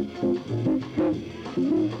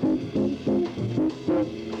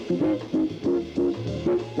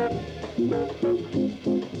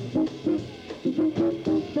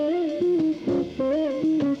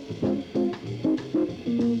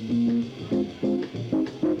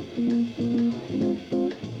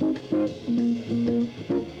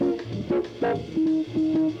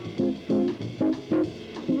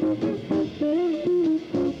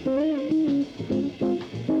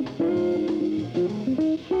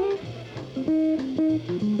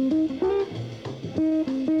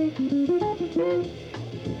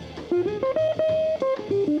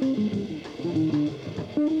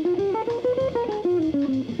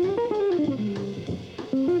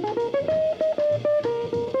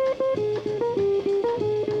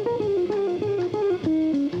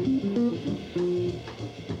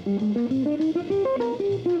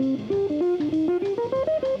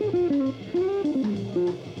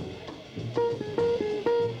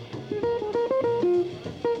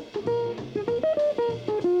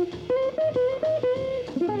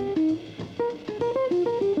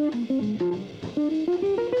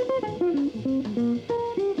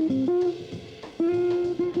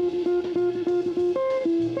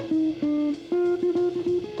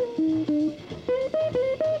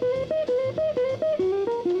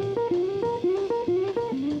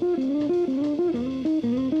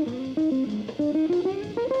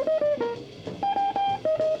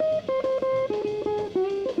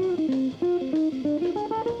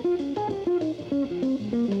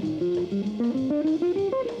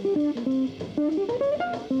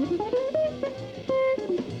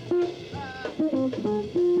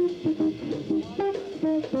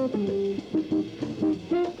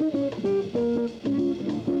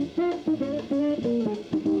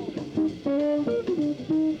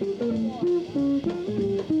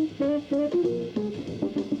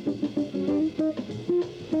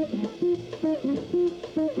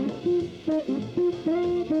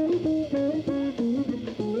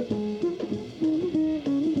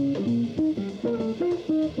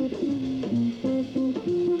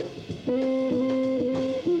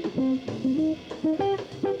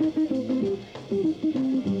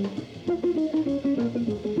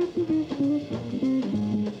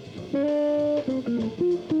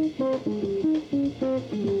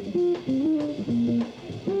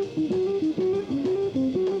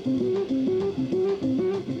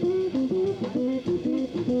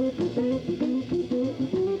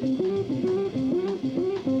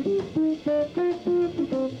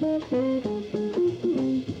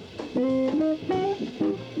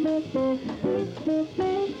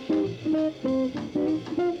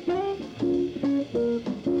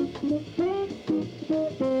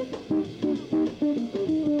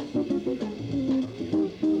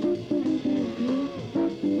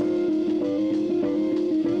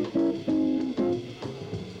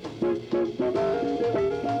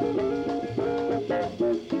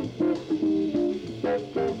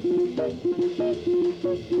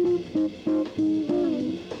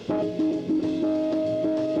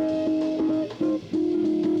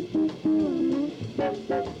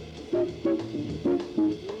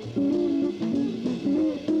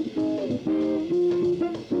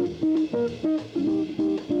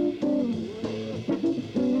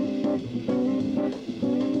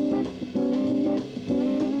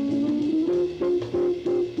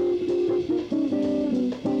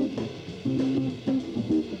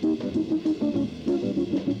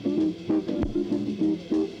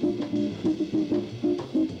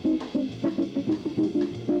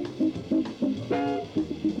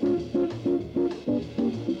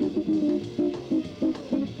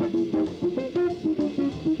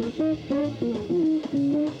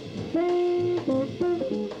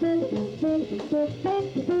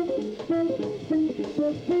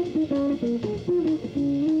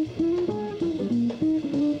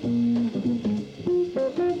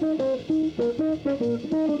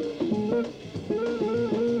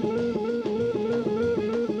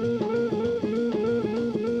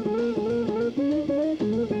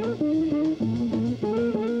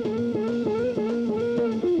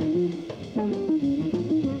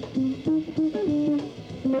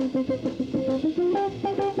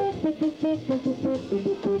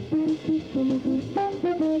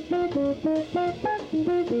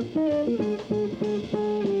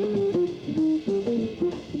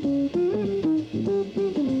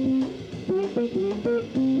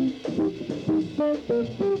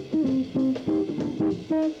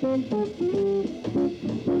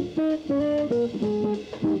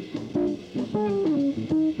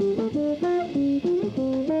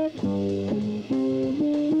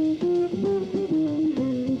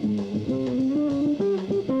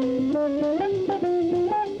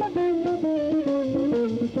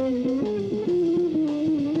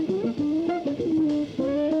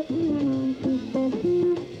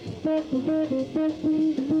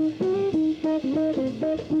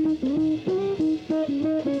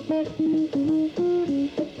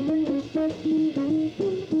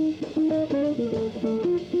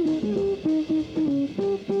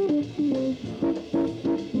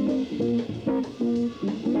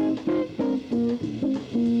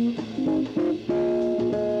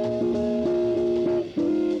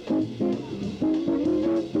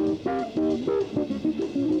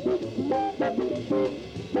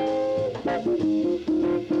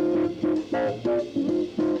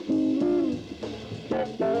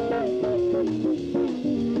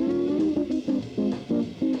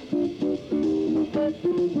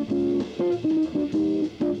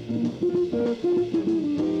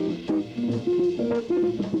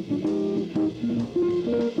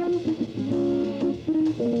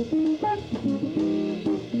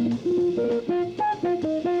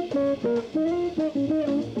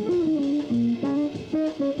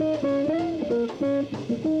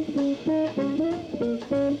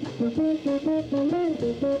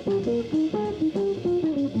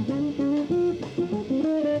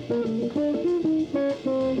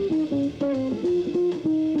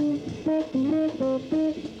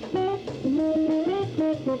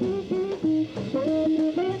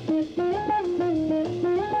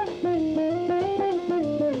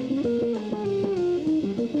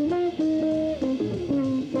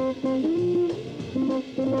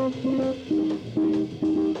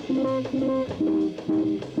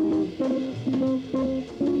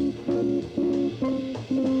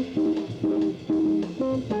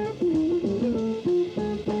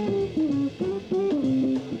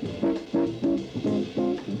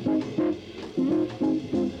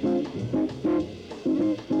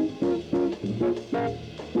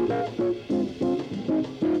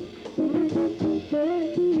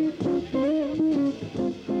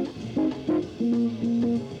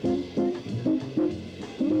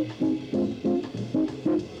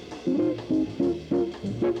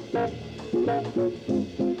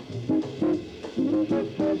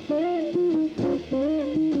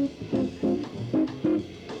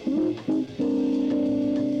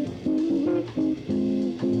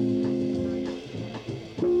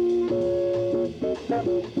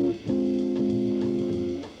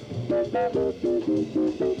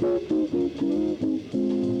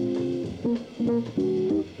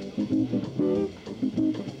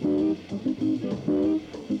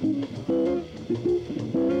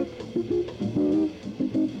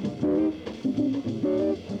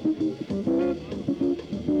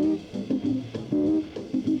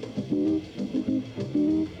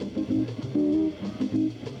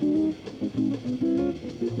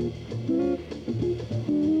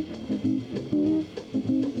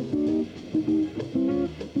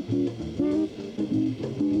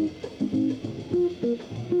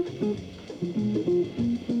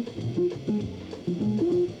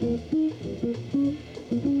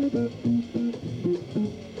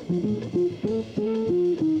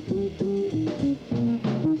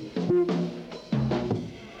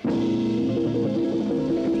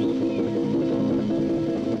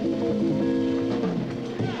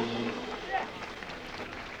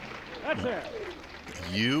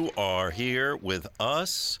 You are here with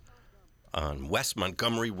us on Wes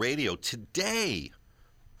Montgomery Radio. Today,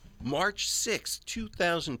 March 6th,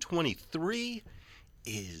 2023,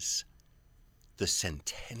 is the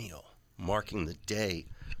centennial, marking the day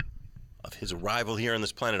of his arrival here on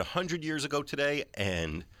this planet 100 years ago today.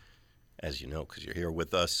 And as you know, because you're here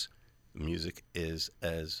with us, the music is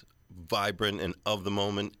as vibrant and of the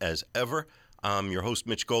moment as ever. I'm your host,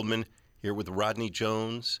 Mitch Goldman, here with Rodney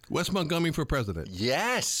Jones. Wes Montgomery for president.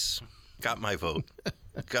 Yes. Got my vote.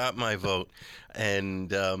 Got my vote.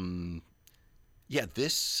 And,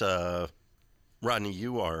 this, Rodney,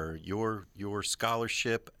 you are your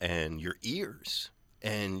scholarship and your ears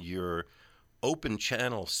and your open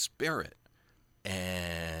channel spirit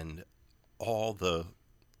and all the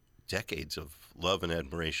decades of love and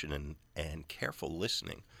admiration and careful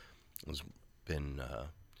listening has been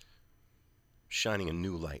shining a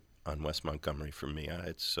new light on Wes Montgomery for me.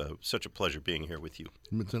 It's such a pleasure being here with you.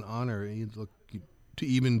 It's an honor to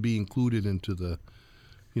even be included into the,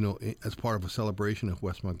 as part of a celebration of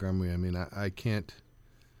Wes Montgomery. I mean, I can't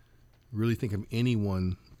really think of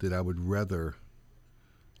anyone that I would rather,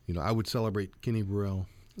 I would celebrate Kenny Burrell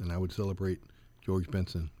and I would celebrate George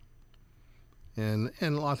Benson. And a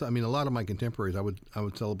lot of my contemporaries, I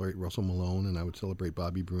would celebrate Russell Malone and I would celebrate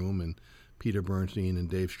Bobby Broom and Peter Bernstein and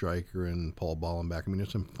Dave Stryker and Paul Ballenbach. I mean,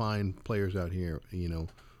 there's some fine players out here,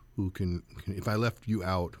 who can, if I left you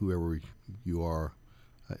out, whoever you are,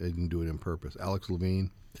 I didn't do it on purpose. Alex Levine,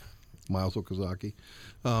 Miles Okazaki.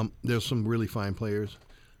 There's some really fine players.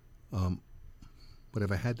 But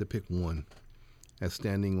if I had to pick one as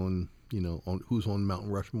standing on, on who's on Mount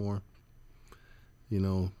Rushmore,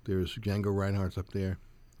 there's Django Reinhardt's up there,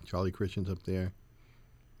 Charlie Christian's up there,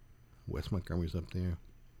 Wes Montgomery's up there,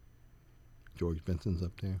 George Benson's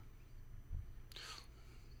up there.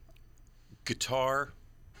 Guitar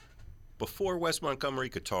before Wes Montgomery,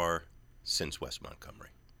 guitar since Wes Montgomery.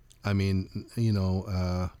 I mean,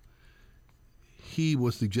 he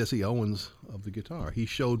was the Jesse Owens of the guitar. He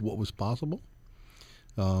showed what was possible,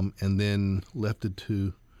 and then left it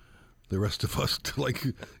to the rest of us to like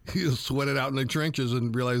sweat it out in the trenches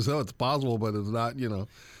and realize, oh, it's possible, but it's not,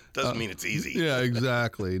 Doesn't mean it's easy. Yeah,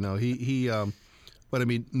 exactly. No, but I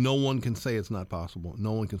mean, no one can say it's not possible.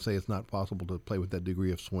 No one can say it's not possible to play with that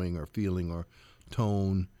degree of swing or feeling or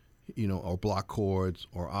tone, or block chords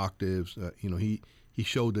or octaves. He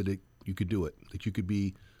showed that you could do it, that you could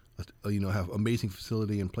be, have amazing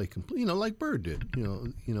facility and play complete, like Bird did.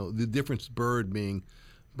 The difference Bird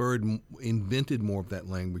invented more of that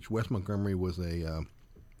language. Wes Montgomery was a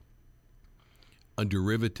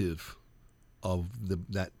derivative of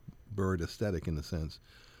that Bird aesthetic in a sense,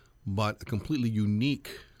 but a completely unique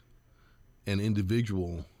and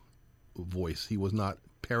individual voice. He was not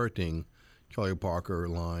parroting Charlie Parker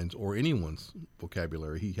lines or anyone's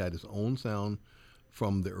vocabulary. He had his own sound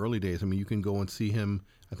from the early days. I mean, you can go and see him,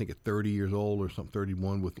 I think at 30 years old or something,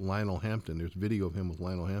 31, with Lionel Hampton. There's video of him with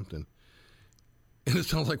Lionel Hampton. And it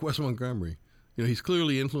sounds like Wes Montgomery. He's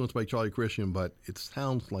clearly influenced by Charlie Christian, but it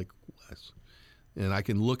sounds like Wes. And I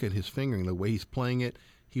can look at his fingering, the way he's playing it.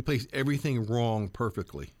 He plays everything wrong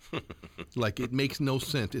perfectly. Like, it makes no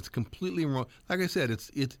sense. It's completely wrong. Like I said, it's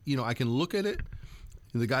I can look at it,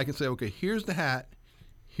 and the guy can say, okay, here's the hat,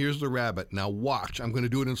 here's the rabbit. Now watch. I'm going to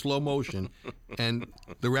do it in slow motion. And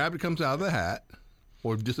the rabbit comes out of the hat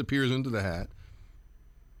or disappears into the hat.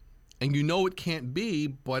 And it can't be,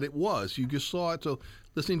 but it was. You just saw it. So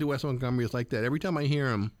listening to Wes Montgomery is like that. Every time I hear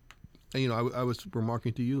him, I was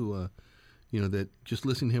remarking to you, that just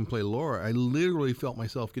listening to him play Laura, I literally felt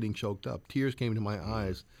myself getting choked up. Tears came to my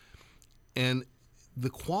eyes. And the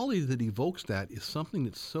quality that evokes that is something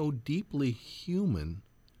that's so deeply human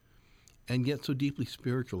and yet so deeply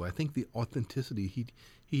spiritual. I think the authenticity,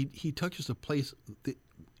 he touches a place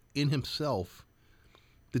in himself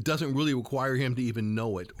that doesn't really require him to even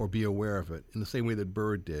know it or be aware of it, in the same way that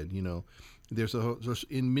Bird did. There's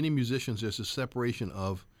in many musicians, there's a separation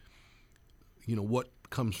of, what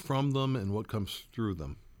comes from them and what comes through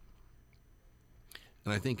them.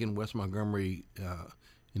 And I think in Wes Montgomery,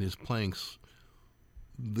 in his playing,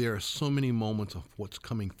 there are so many moments of what's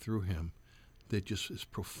coming through him that just is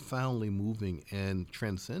profoundly moving and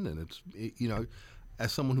transcendent.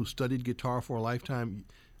 As someone who studied guitar for a lifetime,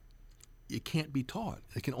 it can't be taught.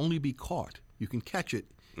 It can only be caught. You can catch it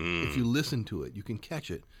if you listen to it. You can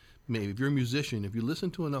catch it. Maybe if you're a musician, if you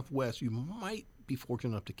listen to enough Wes, you might be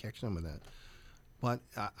fortunate enough to catch some of that. But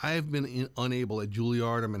I have been unable at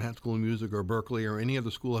Juilliard or Manhattan School of Music or Berkeley or any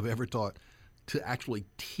other school I've ever taught to actually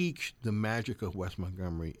teach the magic of Wes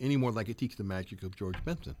Montgomery any more than I could teach the magic of George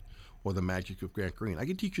Benson or the magic of Grant Green. I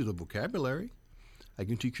can teach you the vocabulary. I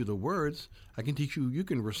can teach you the words. I can teach you, you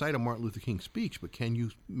can recite a Martin Luther King speech, but can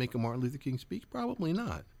you make a Martin Luther King speech? Probably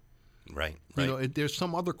not. Right. There's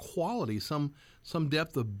some other quality, some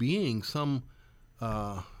depth of being, some,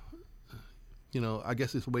 I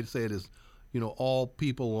guess the way to say it is, all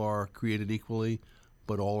people are created equally,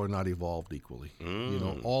 but all are not evolved equally.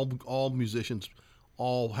 All musicians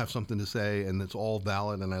all have something to say, and it's all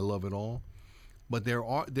valid, and I love it all. But there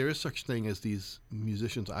is such thing as these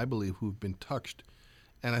musicians, I believe, who've been touched.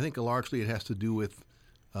 And I think largely it has to do with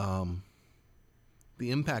the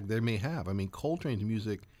impact they may have. I mean, Coltrane's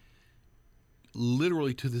music,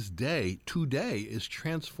 literally to this day, today, is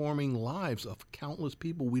transforming lives of countless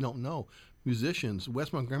people we don't know. Musicians.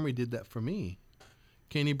 Wes Montgomery did that for me.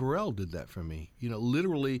 Kenny Burrell did that for me.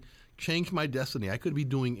 Literally changed my destiny. I could be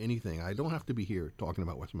doing anything. I don't have to be here talking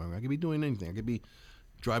about Wes Montgomery. I could be doing anything. I could be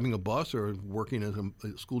driving a bus or working as a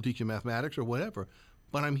school teacher mathematics or whatever.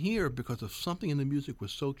 But I'm here because of something in the music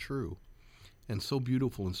was so true and so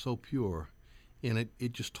beautiful and so pure. And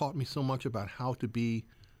it just taught me so much about how to be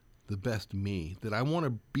the best me, that I want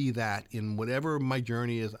to be that in whatever my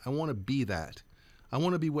journey is. I want to be that. I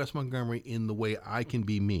want to be Wes Montgomery in the way I can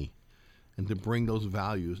be me and to bring those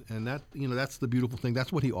values. And that's the beautiful thing.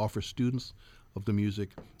 That's what he offers students of the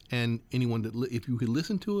music and anyone that, if you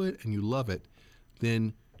listen to it and you love it,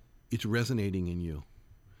 then it's resonating in you.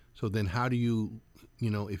 So then how do you,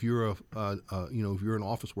 if you're if you're an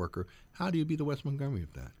office worker, how do you be the Wes Montgomery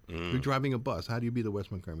of that? If you're driving a bus, how do you be the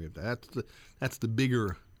Wes Montgomery of that? That's the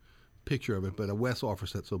bigger picture of it. But Wes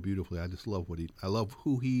offers that so beautifully. I just love I love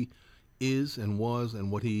who he is and was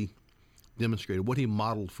and what he demonstrated, what he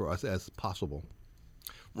modeled for us as possible.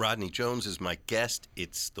 Rodney Jones is my guest.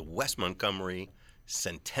 It's the Wes Montgomery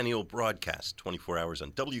Centennial Broadcast, 24 hours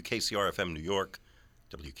on WKCR-FM New York,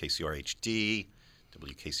 WKCR-HD,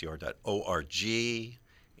 WKCR.org,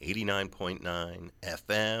 89.9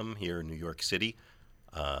 FM here in New York City.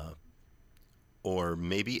 Or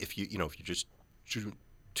maybe if you're just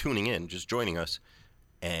tuning in, just joining us,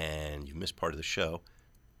 and you missed part of the show,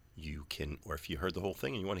 you can, or if you heard the whole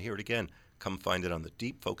thing and you want to hear it again, come find it on the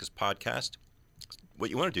Deep Focus podcast. What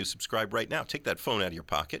you want to do, subscribe right now. Take that phone out of your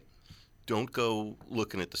pocket. Don't go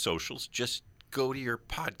looking at the socials. Just go to your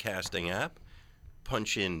podcasting app,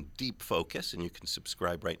 punch in Deep Focus, and you can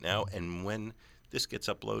subscribe right now. And when this gets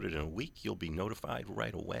uploaded in a week, you'll be notified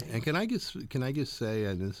right away. And can I just say,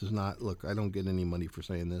 and this is not, look, I don't get any money for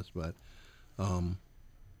saying this, but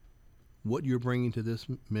what you're bringing to this,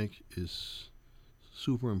 Mick, is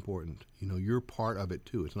super important. You know, you're part of it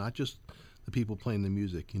too. It's not just the people playing the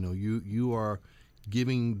music. You know, you are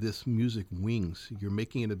giving this music wings. You're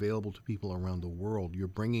making it available to people around the world. You're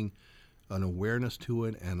bringing an awareness to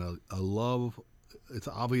it and a love. It's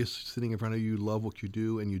obvious sitting in front of you, you love what you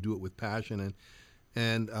do, and you do it with passion.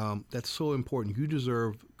 And that's so important. You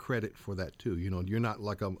deserve credit for that too. You know, you're not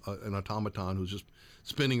like an automaton who's just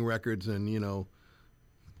spinning records and, you know,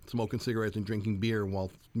 smoking cigarettes and drinking beer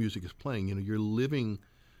while music is playing. You know, you're living.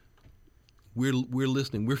 We're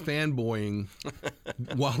listening. We're fanboying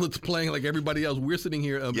while it's playing like everybody else. We're sitting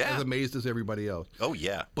here as amazed as everybody else. Oh,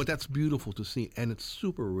 yeah. But that's beautiful to see, and it's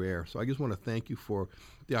super rare. So I just want to thank you for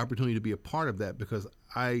the opportunity to be a part of that, because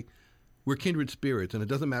we're kindred spirits, and it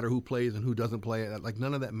doesn't matter who plays and who doesn't play. Like,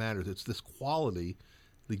 none of that matters. It's this quality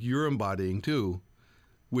that you're embodying too,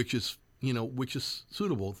 which is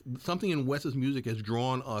suitable. Something in Wes's music has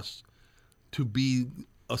drawn us to be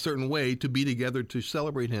a certain way, to be together to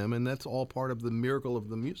celebrate him, and that's all part of the miracle of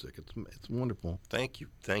the music. It's wonderful. Thank you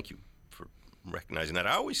for recognizing that.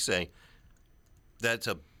 I always say that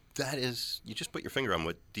is you just put your finger on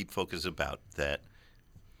what Deep Focus is about. That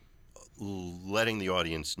letting the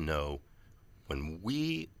audience know when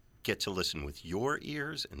we get to listen with your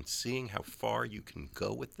ears and seeing how far you can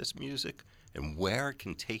go with this music and where it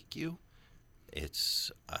can take you. It's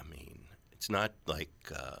not like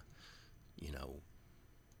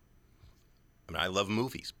I love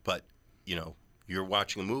movies, but, you know, you're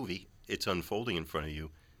watching a movie, it's unfolding in front of you.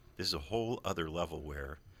 This is a whole other level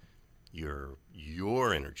where your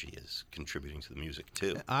energy is contributing to the music,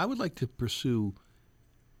 too. I would like to pursue,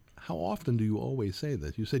 how often do you always say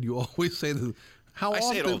this? You said you always say this. How often?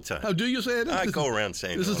 I say it all the time. How do you say it? I go around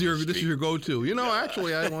saying this is your go-to. You know,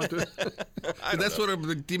 actually, I want to. That sort of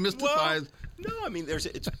demystifies. Well, no, I mean,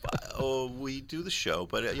 we do the show,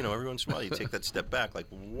 but every once in a while you take that step back. Like,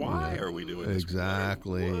 why are we doing this?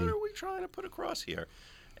 Exactly. What are we trying to put across here?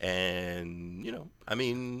 And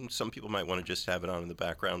some people might want to just have it on in the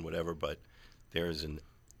background, whatever. But there's an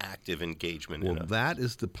active engagement. Well, that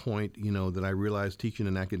is the point. That I realized teaching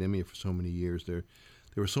in academia for so many years. There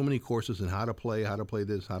were so many courses in how to play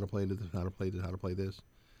this, how to play this, how to play this, how to play this.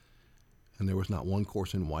 And there was not one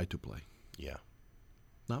course in why to play. Yeah.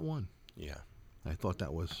 Not one. Yeah. I thought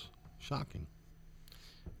that was shocking.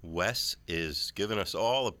 Wes is giving us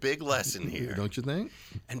all a big lesson here. Don't you think?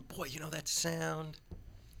 And boy, that sound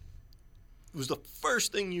was the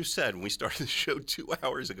first thing you said when we started the show 2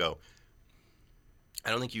 hours ago. I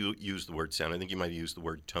don't think you used the word sound. I think you might have used the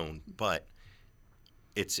word tone, but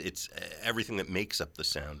it's everything that makes up the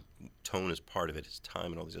sound. Tone is part of it. It's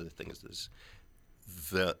time and all these other things.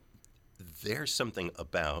 There's something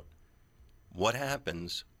about what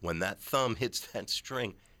happens when that thumb hits that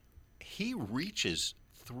string. He reaches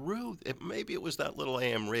through. Maybe it was that little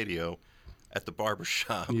AM radio at the barber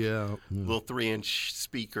shop. Yeah. Little 3-inch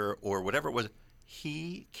speaker or whatever it was.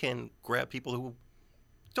 He can grab people who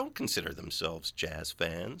don't consider themselves jazz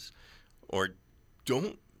fans or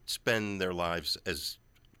don't spend their lives as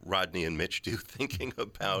Rodney and Mitch do thinking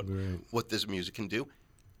about what this music can do.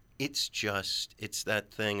 It's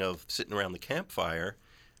that thing of sitting around the campfire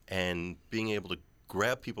and being able to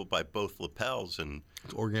grab people by both lapels. And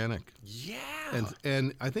it's organic. Yeah.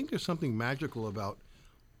 And I think there's something magical about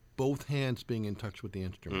both hands being in touch with the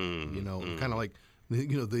instrument. Kind of like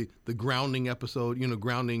the grounding episode,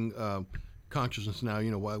 grounding consciousness now,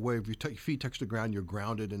 where if your feet touch the ground, you're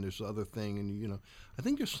grounded, and there's this other thing. And, I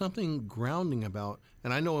think there's something grounding about,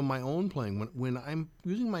 and I know in my own playing, when I'm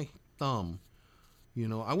using my thumb,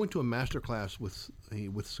 I went to a master class with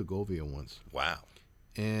Segovia once. Wow.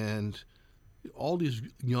 And all these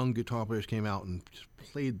young guitar players came out and just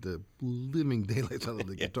played the living daylights out of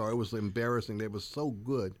the guitar. It was embarrassing. They were so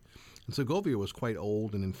good. And Segovia was quite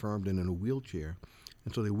old and infirmed and in a wheelchair.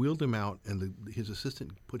 And so they wheeled him out, and his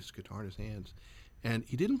assistant put his guitar in his hands. And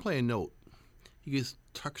he didn't play a note. He just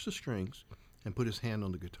touched the strings and put his hand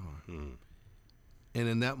on the guitar. And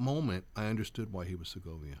in that moment, I understood why he was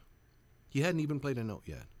Segovia. He hadn't even played a note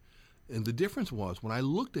yet. And the difference was, when I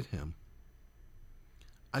looked at him,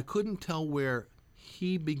 I couldn't tell where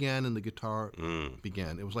he began and the guitar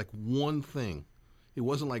began. It was like one thing. It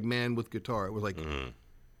wasn't like man with guitar. It was like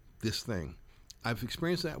this thing. I've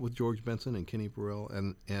experienced that with George Benson and Kenny Burrell,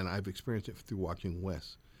 and I've experienced it through watching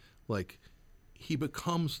Wes. Like, he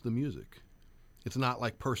becomes the music. It's not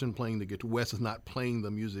like person playing the guitar. Wes is not playing the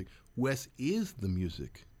music. Wes is the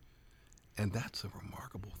music, and that's a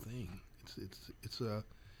remarkable thing. It's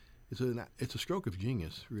a stroke of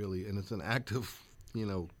genius, really, and it's an act of,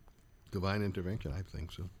 divine intervention. I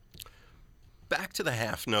think so. Back to the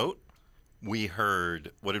half note. We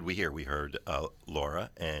heard, what did we hear? We heard Laura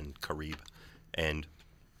and Karib, and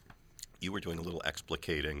you were doing a little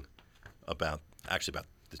explicating about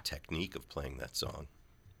the technique of playing that song,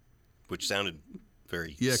 which sounded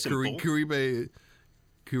very simple. Yeah,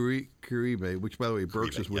 Caribe, which, by the way,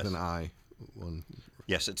 Burks is with an I.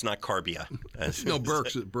 Yes, it's not Carbia. No,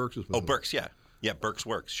 Burks is with an I. Burks, yeah. Yeah, Burks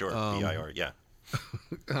works, sure. B-I-R, yeah.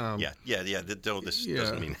 This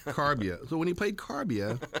doesn't mean Carbia. So when he played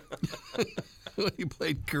Carbia, when he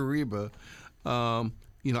played Cariba,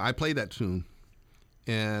 I played that tune,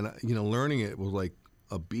 and learning it was like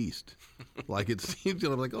a beast. Like it seems,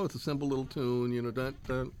 like, oh, it's a simple little tune, dun, dun,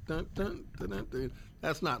 dun, dun, dun, dun, dun.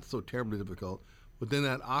 That's not so terribly difficult. But then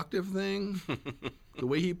that octave thing, the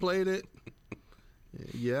way he played it,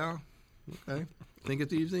 yeah, okay. Think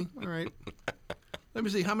it's easy? All right. Let me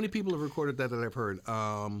see. How many people have recorded that I've heard?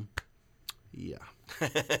 Yeah.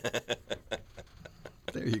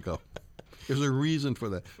 There you go. There's a reason for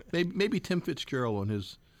that. Maybe Tim Fitzgerald on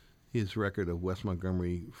his record of Wes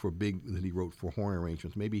Montgomery that he wrote for horn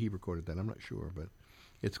arrangements. Maybe he recorded that. I'm not sure, but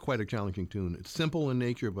it's quite a challenging tune. It's simple in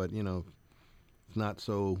nature, but it's not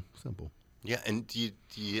so simple. Yeah, and do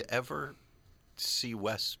you ever see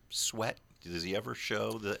Wes sweat? Does he ever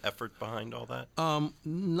show the effort behind all that?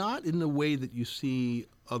 Not in the way that you see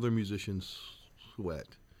other musicians sweat.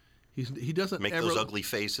 He doesn't make those ugly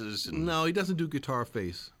faces. No, he doesn't do guitar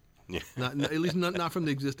face. Yeah. At least not from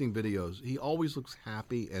the existing videos. He always looks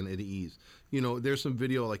happy and at ease. There's some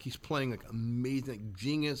video like he's playing like amazing,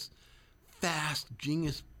 fast,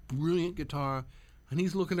 brilliant guitar, and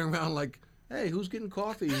he's looking around like, hey, who's getting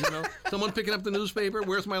coffee? Someone picking up the newspaper?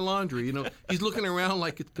 Where's my laundry? He's looking around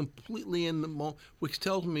like it's completely in the moment, which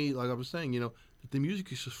tells me, like I was saying, that the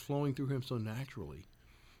music is just flowing through him so naturally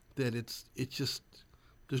that it's just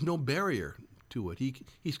there's no barrier to it.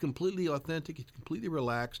 He's completely authentic. He's completely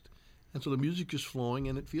relaxed, and so the music is flowing,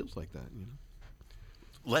 and it feels like that.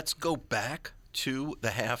 Let's go back to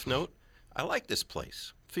the half note. I like this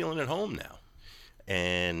place. Feeling at home now.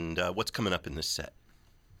 And what's coming up in this set?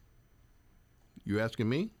 You asking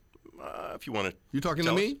me? If you want to. You talking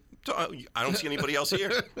to me? I don't see anybody else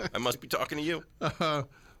here. I must be talking to you.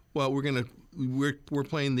 Well, we're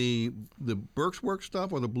playing the Burks Work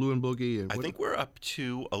stuff or the Blue and Boogie. I think we're up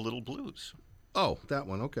to A Little Blues. Oh, that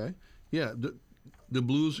one. Okay. Yeah, the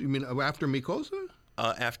blues. You mean after Mikosa?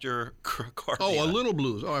 After Carbia. Oh, A Little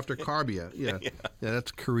Blues. Oh, after Carbia. Yeah. Yeah,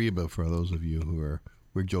 that's Cariba for those of you who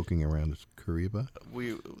we're joking around. It's Cariba.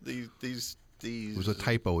 These. There's a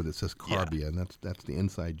typo that says Carbia, and that's the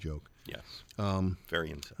inside joke. Yes.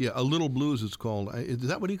 Very inside. Yeah, A Little Blues is called. Is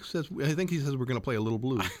that what he says? I think he says we're going to play A Little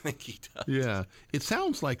Blues. I think he does. Yeah. It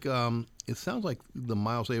sounds like the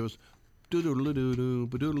Miles Davis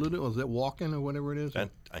do-do-do-do-do-do-do-do. Is that Walking or whatever it is?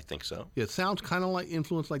 I think so. Yeah, it sounds kind of like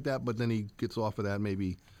influence like that, but then he gets off of that.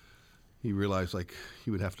 Maybe he realized like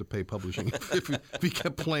he would have to pay publishing if he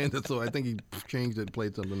kept playing it. So I think he changed it,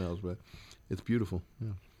 played something else. But it's beautiful.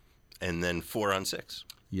 Yeah. And then 4 on 6.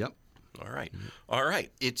 Yep. All right. All right.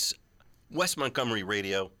 It's Wes Montgomery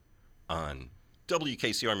Radio on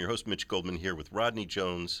WKCR. I'm your host, Mitch Goldman, here with Rodney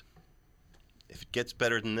Jones. If it gets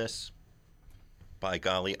better than this, by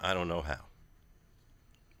golly, I don't know how.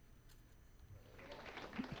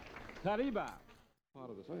 Cariba. Part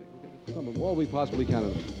of the thing. Some of all we possibly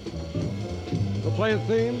can. We're playing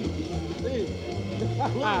theme.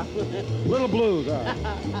 Little Blues. All right.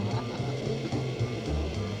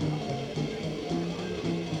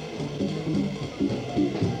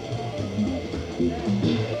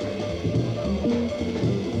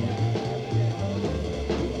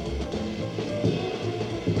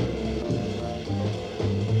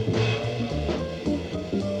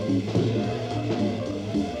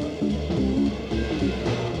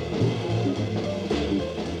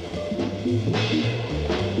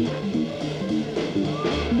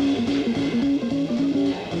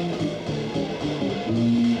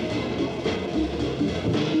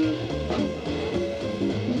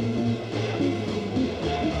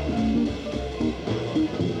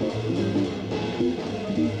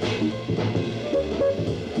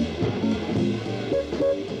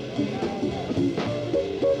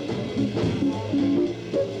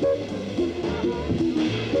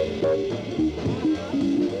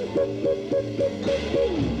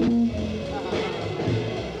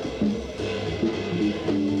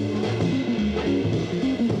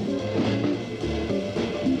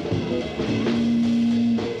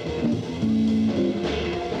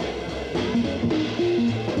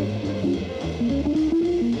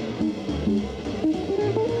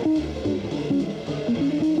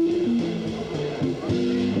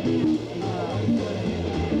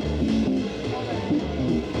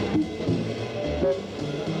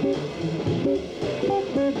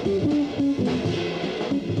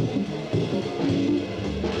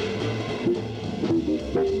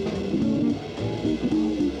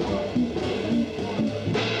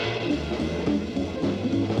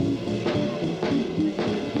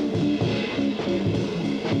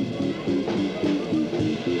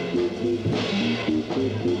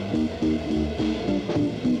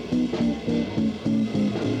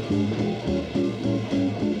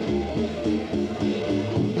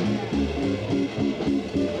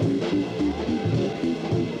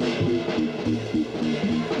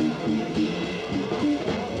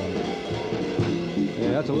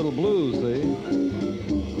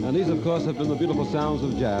 And these, of course, have been the beautiful sounds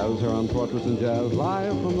of jazz here on Portraits in Jazz,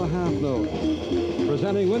 live from the Half Note,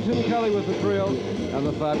 presenting Wynton Kelly with the trio and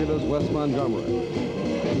the fabulous Wes Montgomery.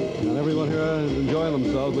 And everyone here is enjoying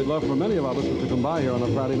themselves. We'd love for many of our listeners to come by here on a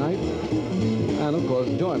Friday night and, of course,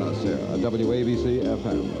 join us here at WABC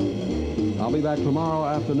FM. I'll be back tomorrow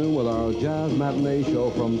afternoon with our Jazz Matinee Show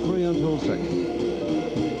from 3 until 6.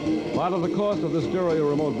 Part of the cost of the stereo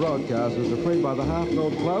remote broadcast is defrayed by the Half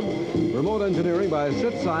Note Club. Remote engineering by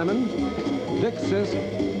Sid Simon, Dick Sisk,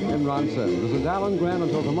 and Ron Sims. This is Alan Grant.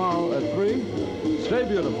 Until tomorrow at 3. Stay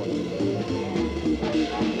beautiful.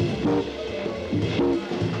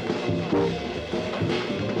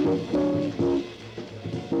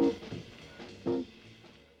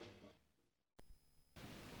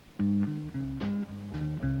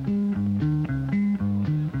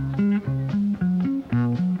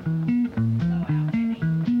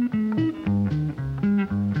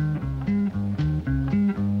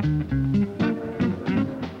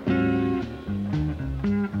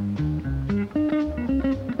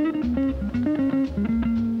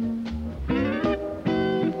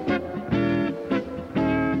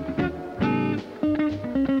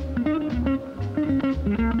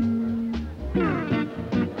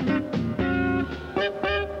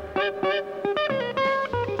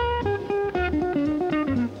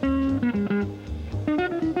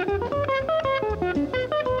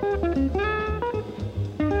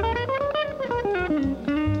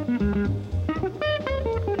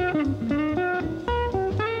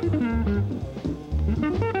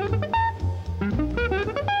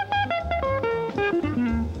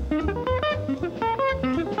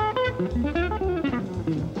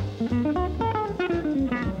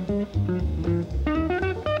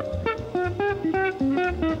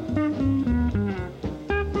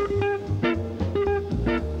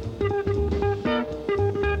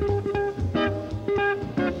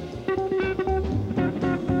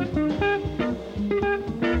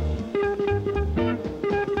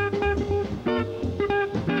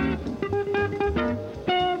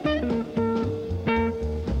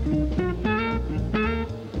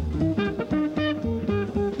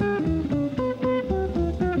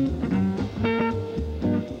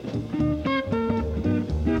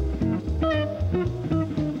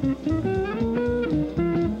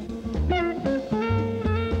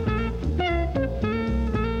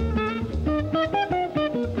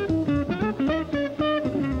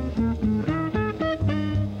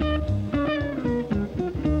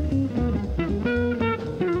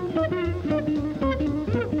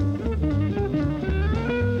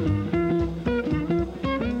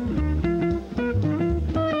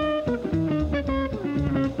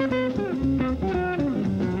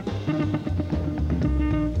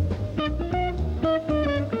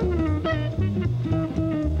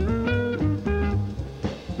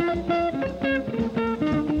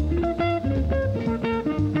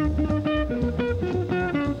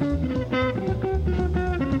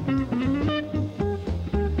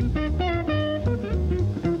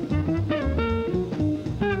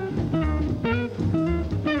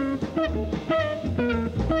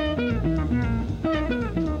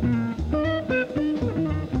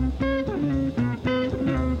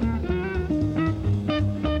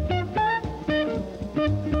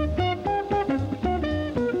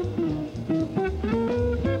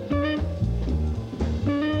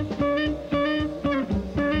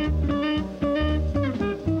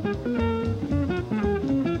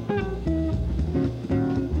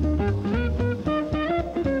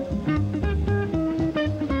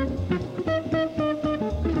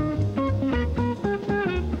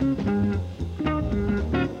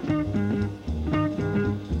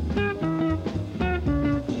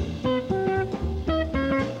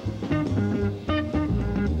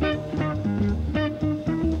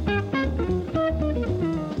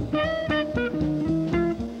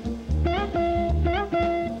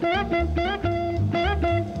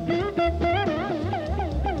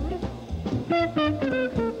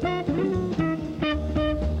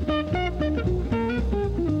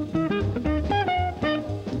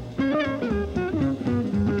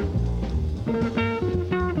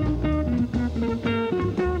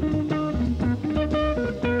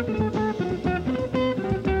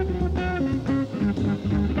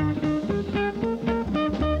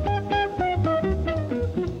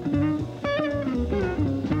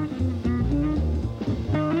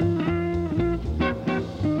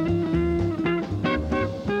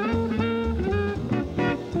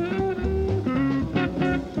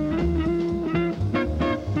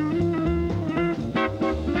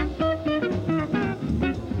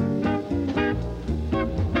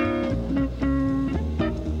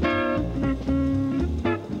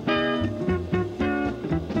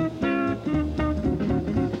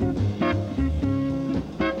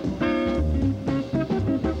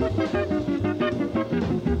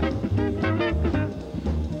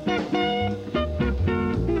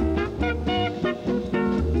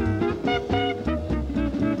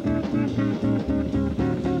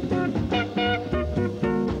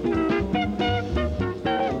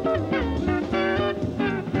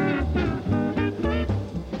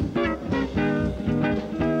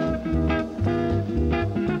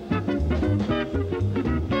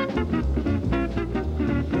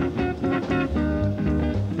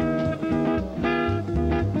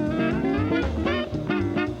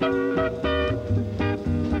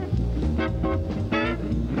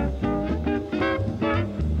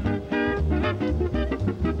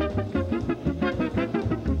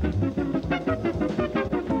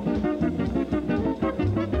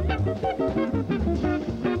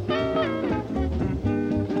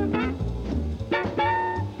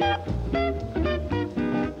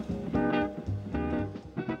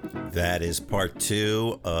 That is part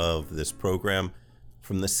 2 of this program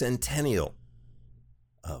from the centennial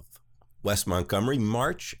of Wes Montgomery,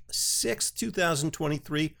 March 6,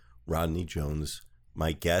 2023. Rodney Jones,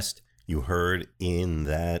 my guest. You heard in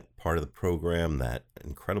that part of the program that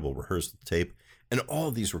incredible rehearsal tape. And all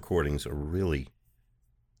of these recordings are really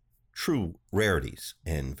true rarities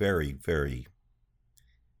and very, very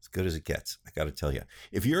as good as it gets. I got to tell you,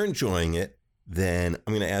 if you're enjoying it, then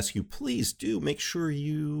I'm going to ask you, please do make sure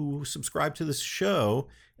you subscribe to this show,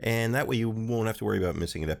 and that way you won't have to worry about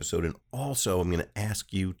missing an episode. And also, I'm going to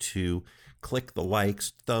ask you to click the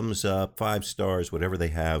likes, thumbs up, 5 stars, whatever they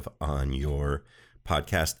have on your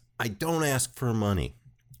podcast. I don't ask for money.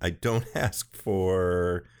 I don't ask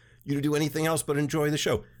for you to do anything else but enjoy the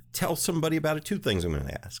show. Tell somebody about it. 2 things I'm going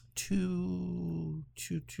to ask. Two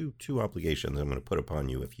obligations I'm going to put upon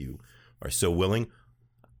you if you are so willing.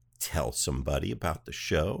 Tell somebody about the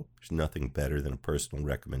show. There's nothing better than a personal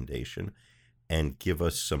recommendation. And give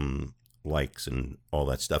us some likes and all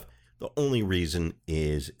that stuff. The only reason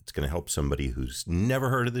is it's going to help somebody who's never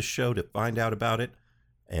heard of this show to find out about it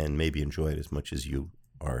and maybe enjoy it as much as you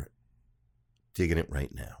are digging it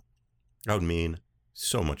right now. That would mean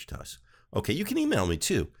so much to us. Okay, you can email me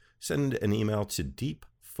too. Send an email to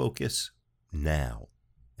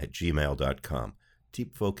deepfocusnow@gmail.com.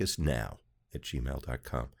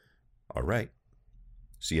 deepfocusnow@gmail.com. All right.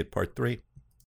 See you at part 3.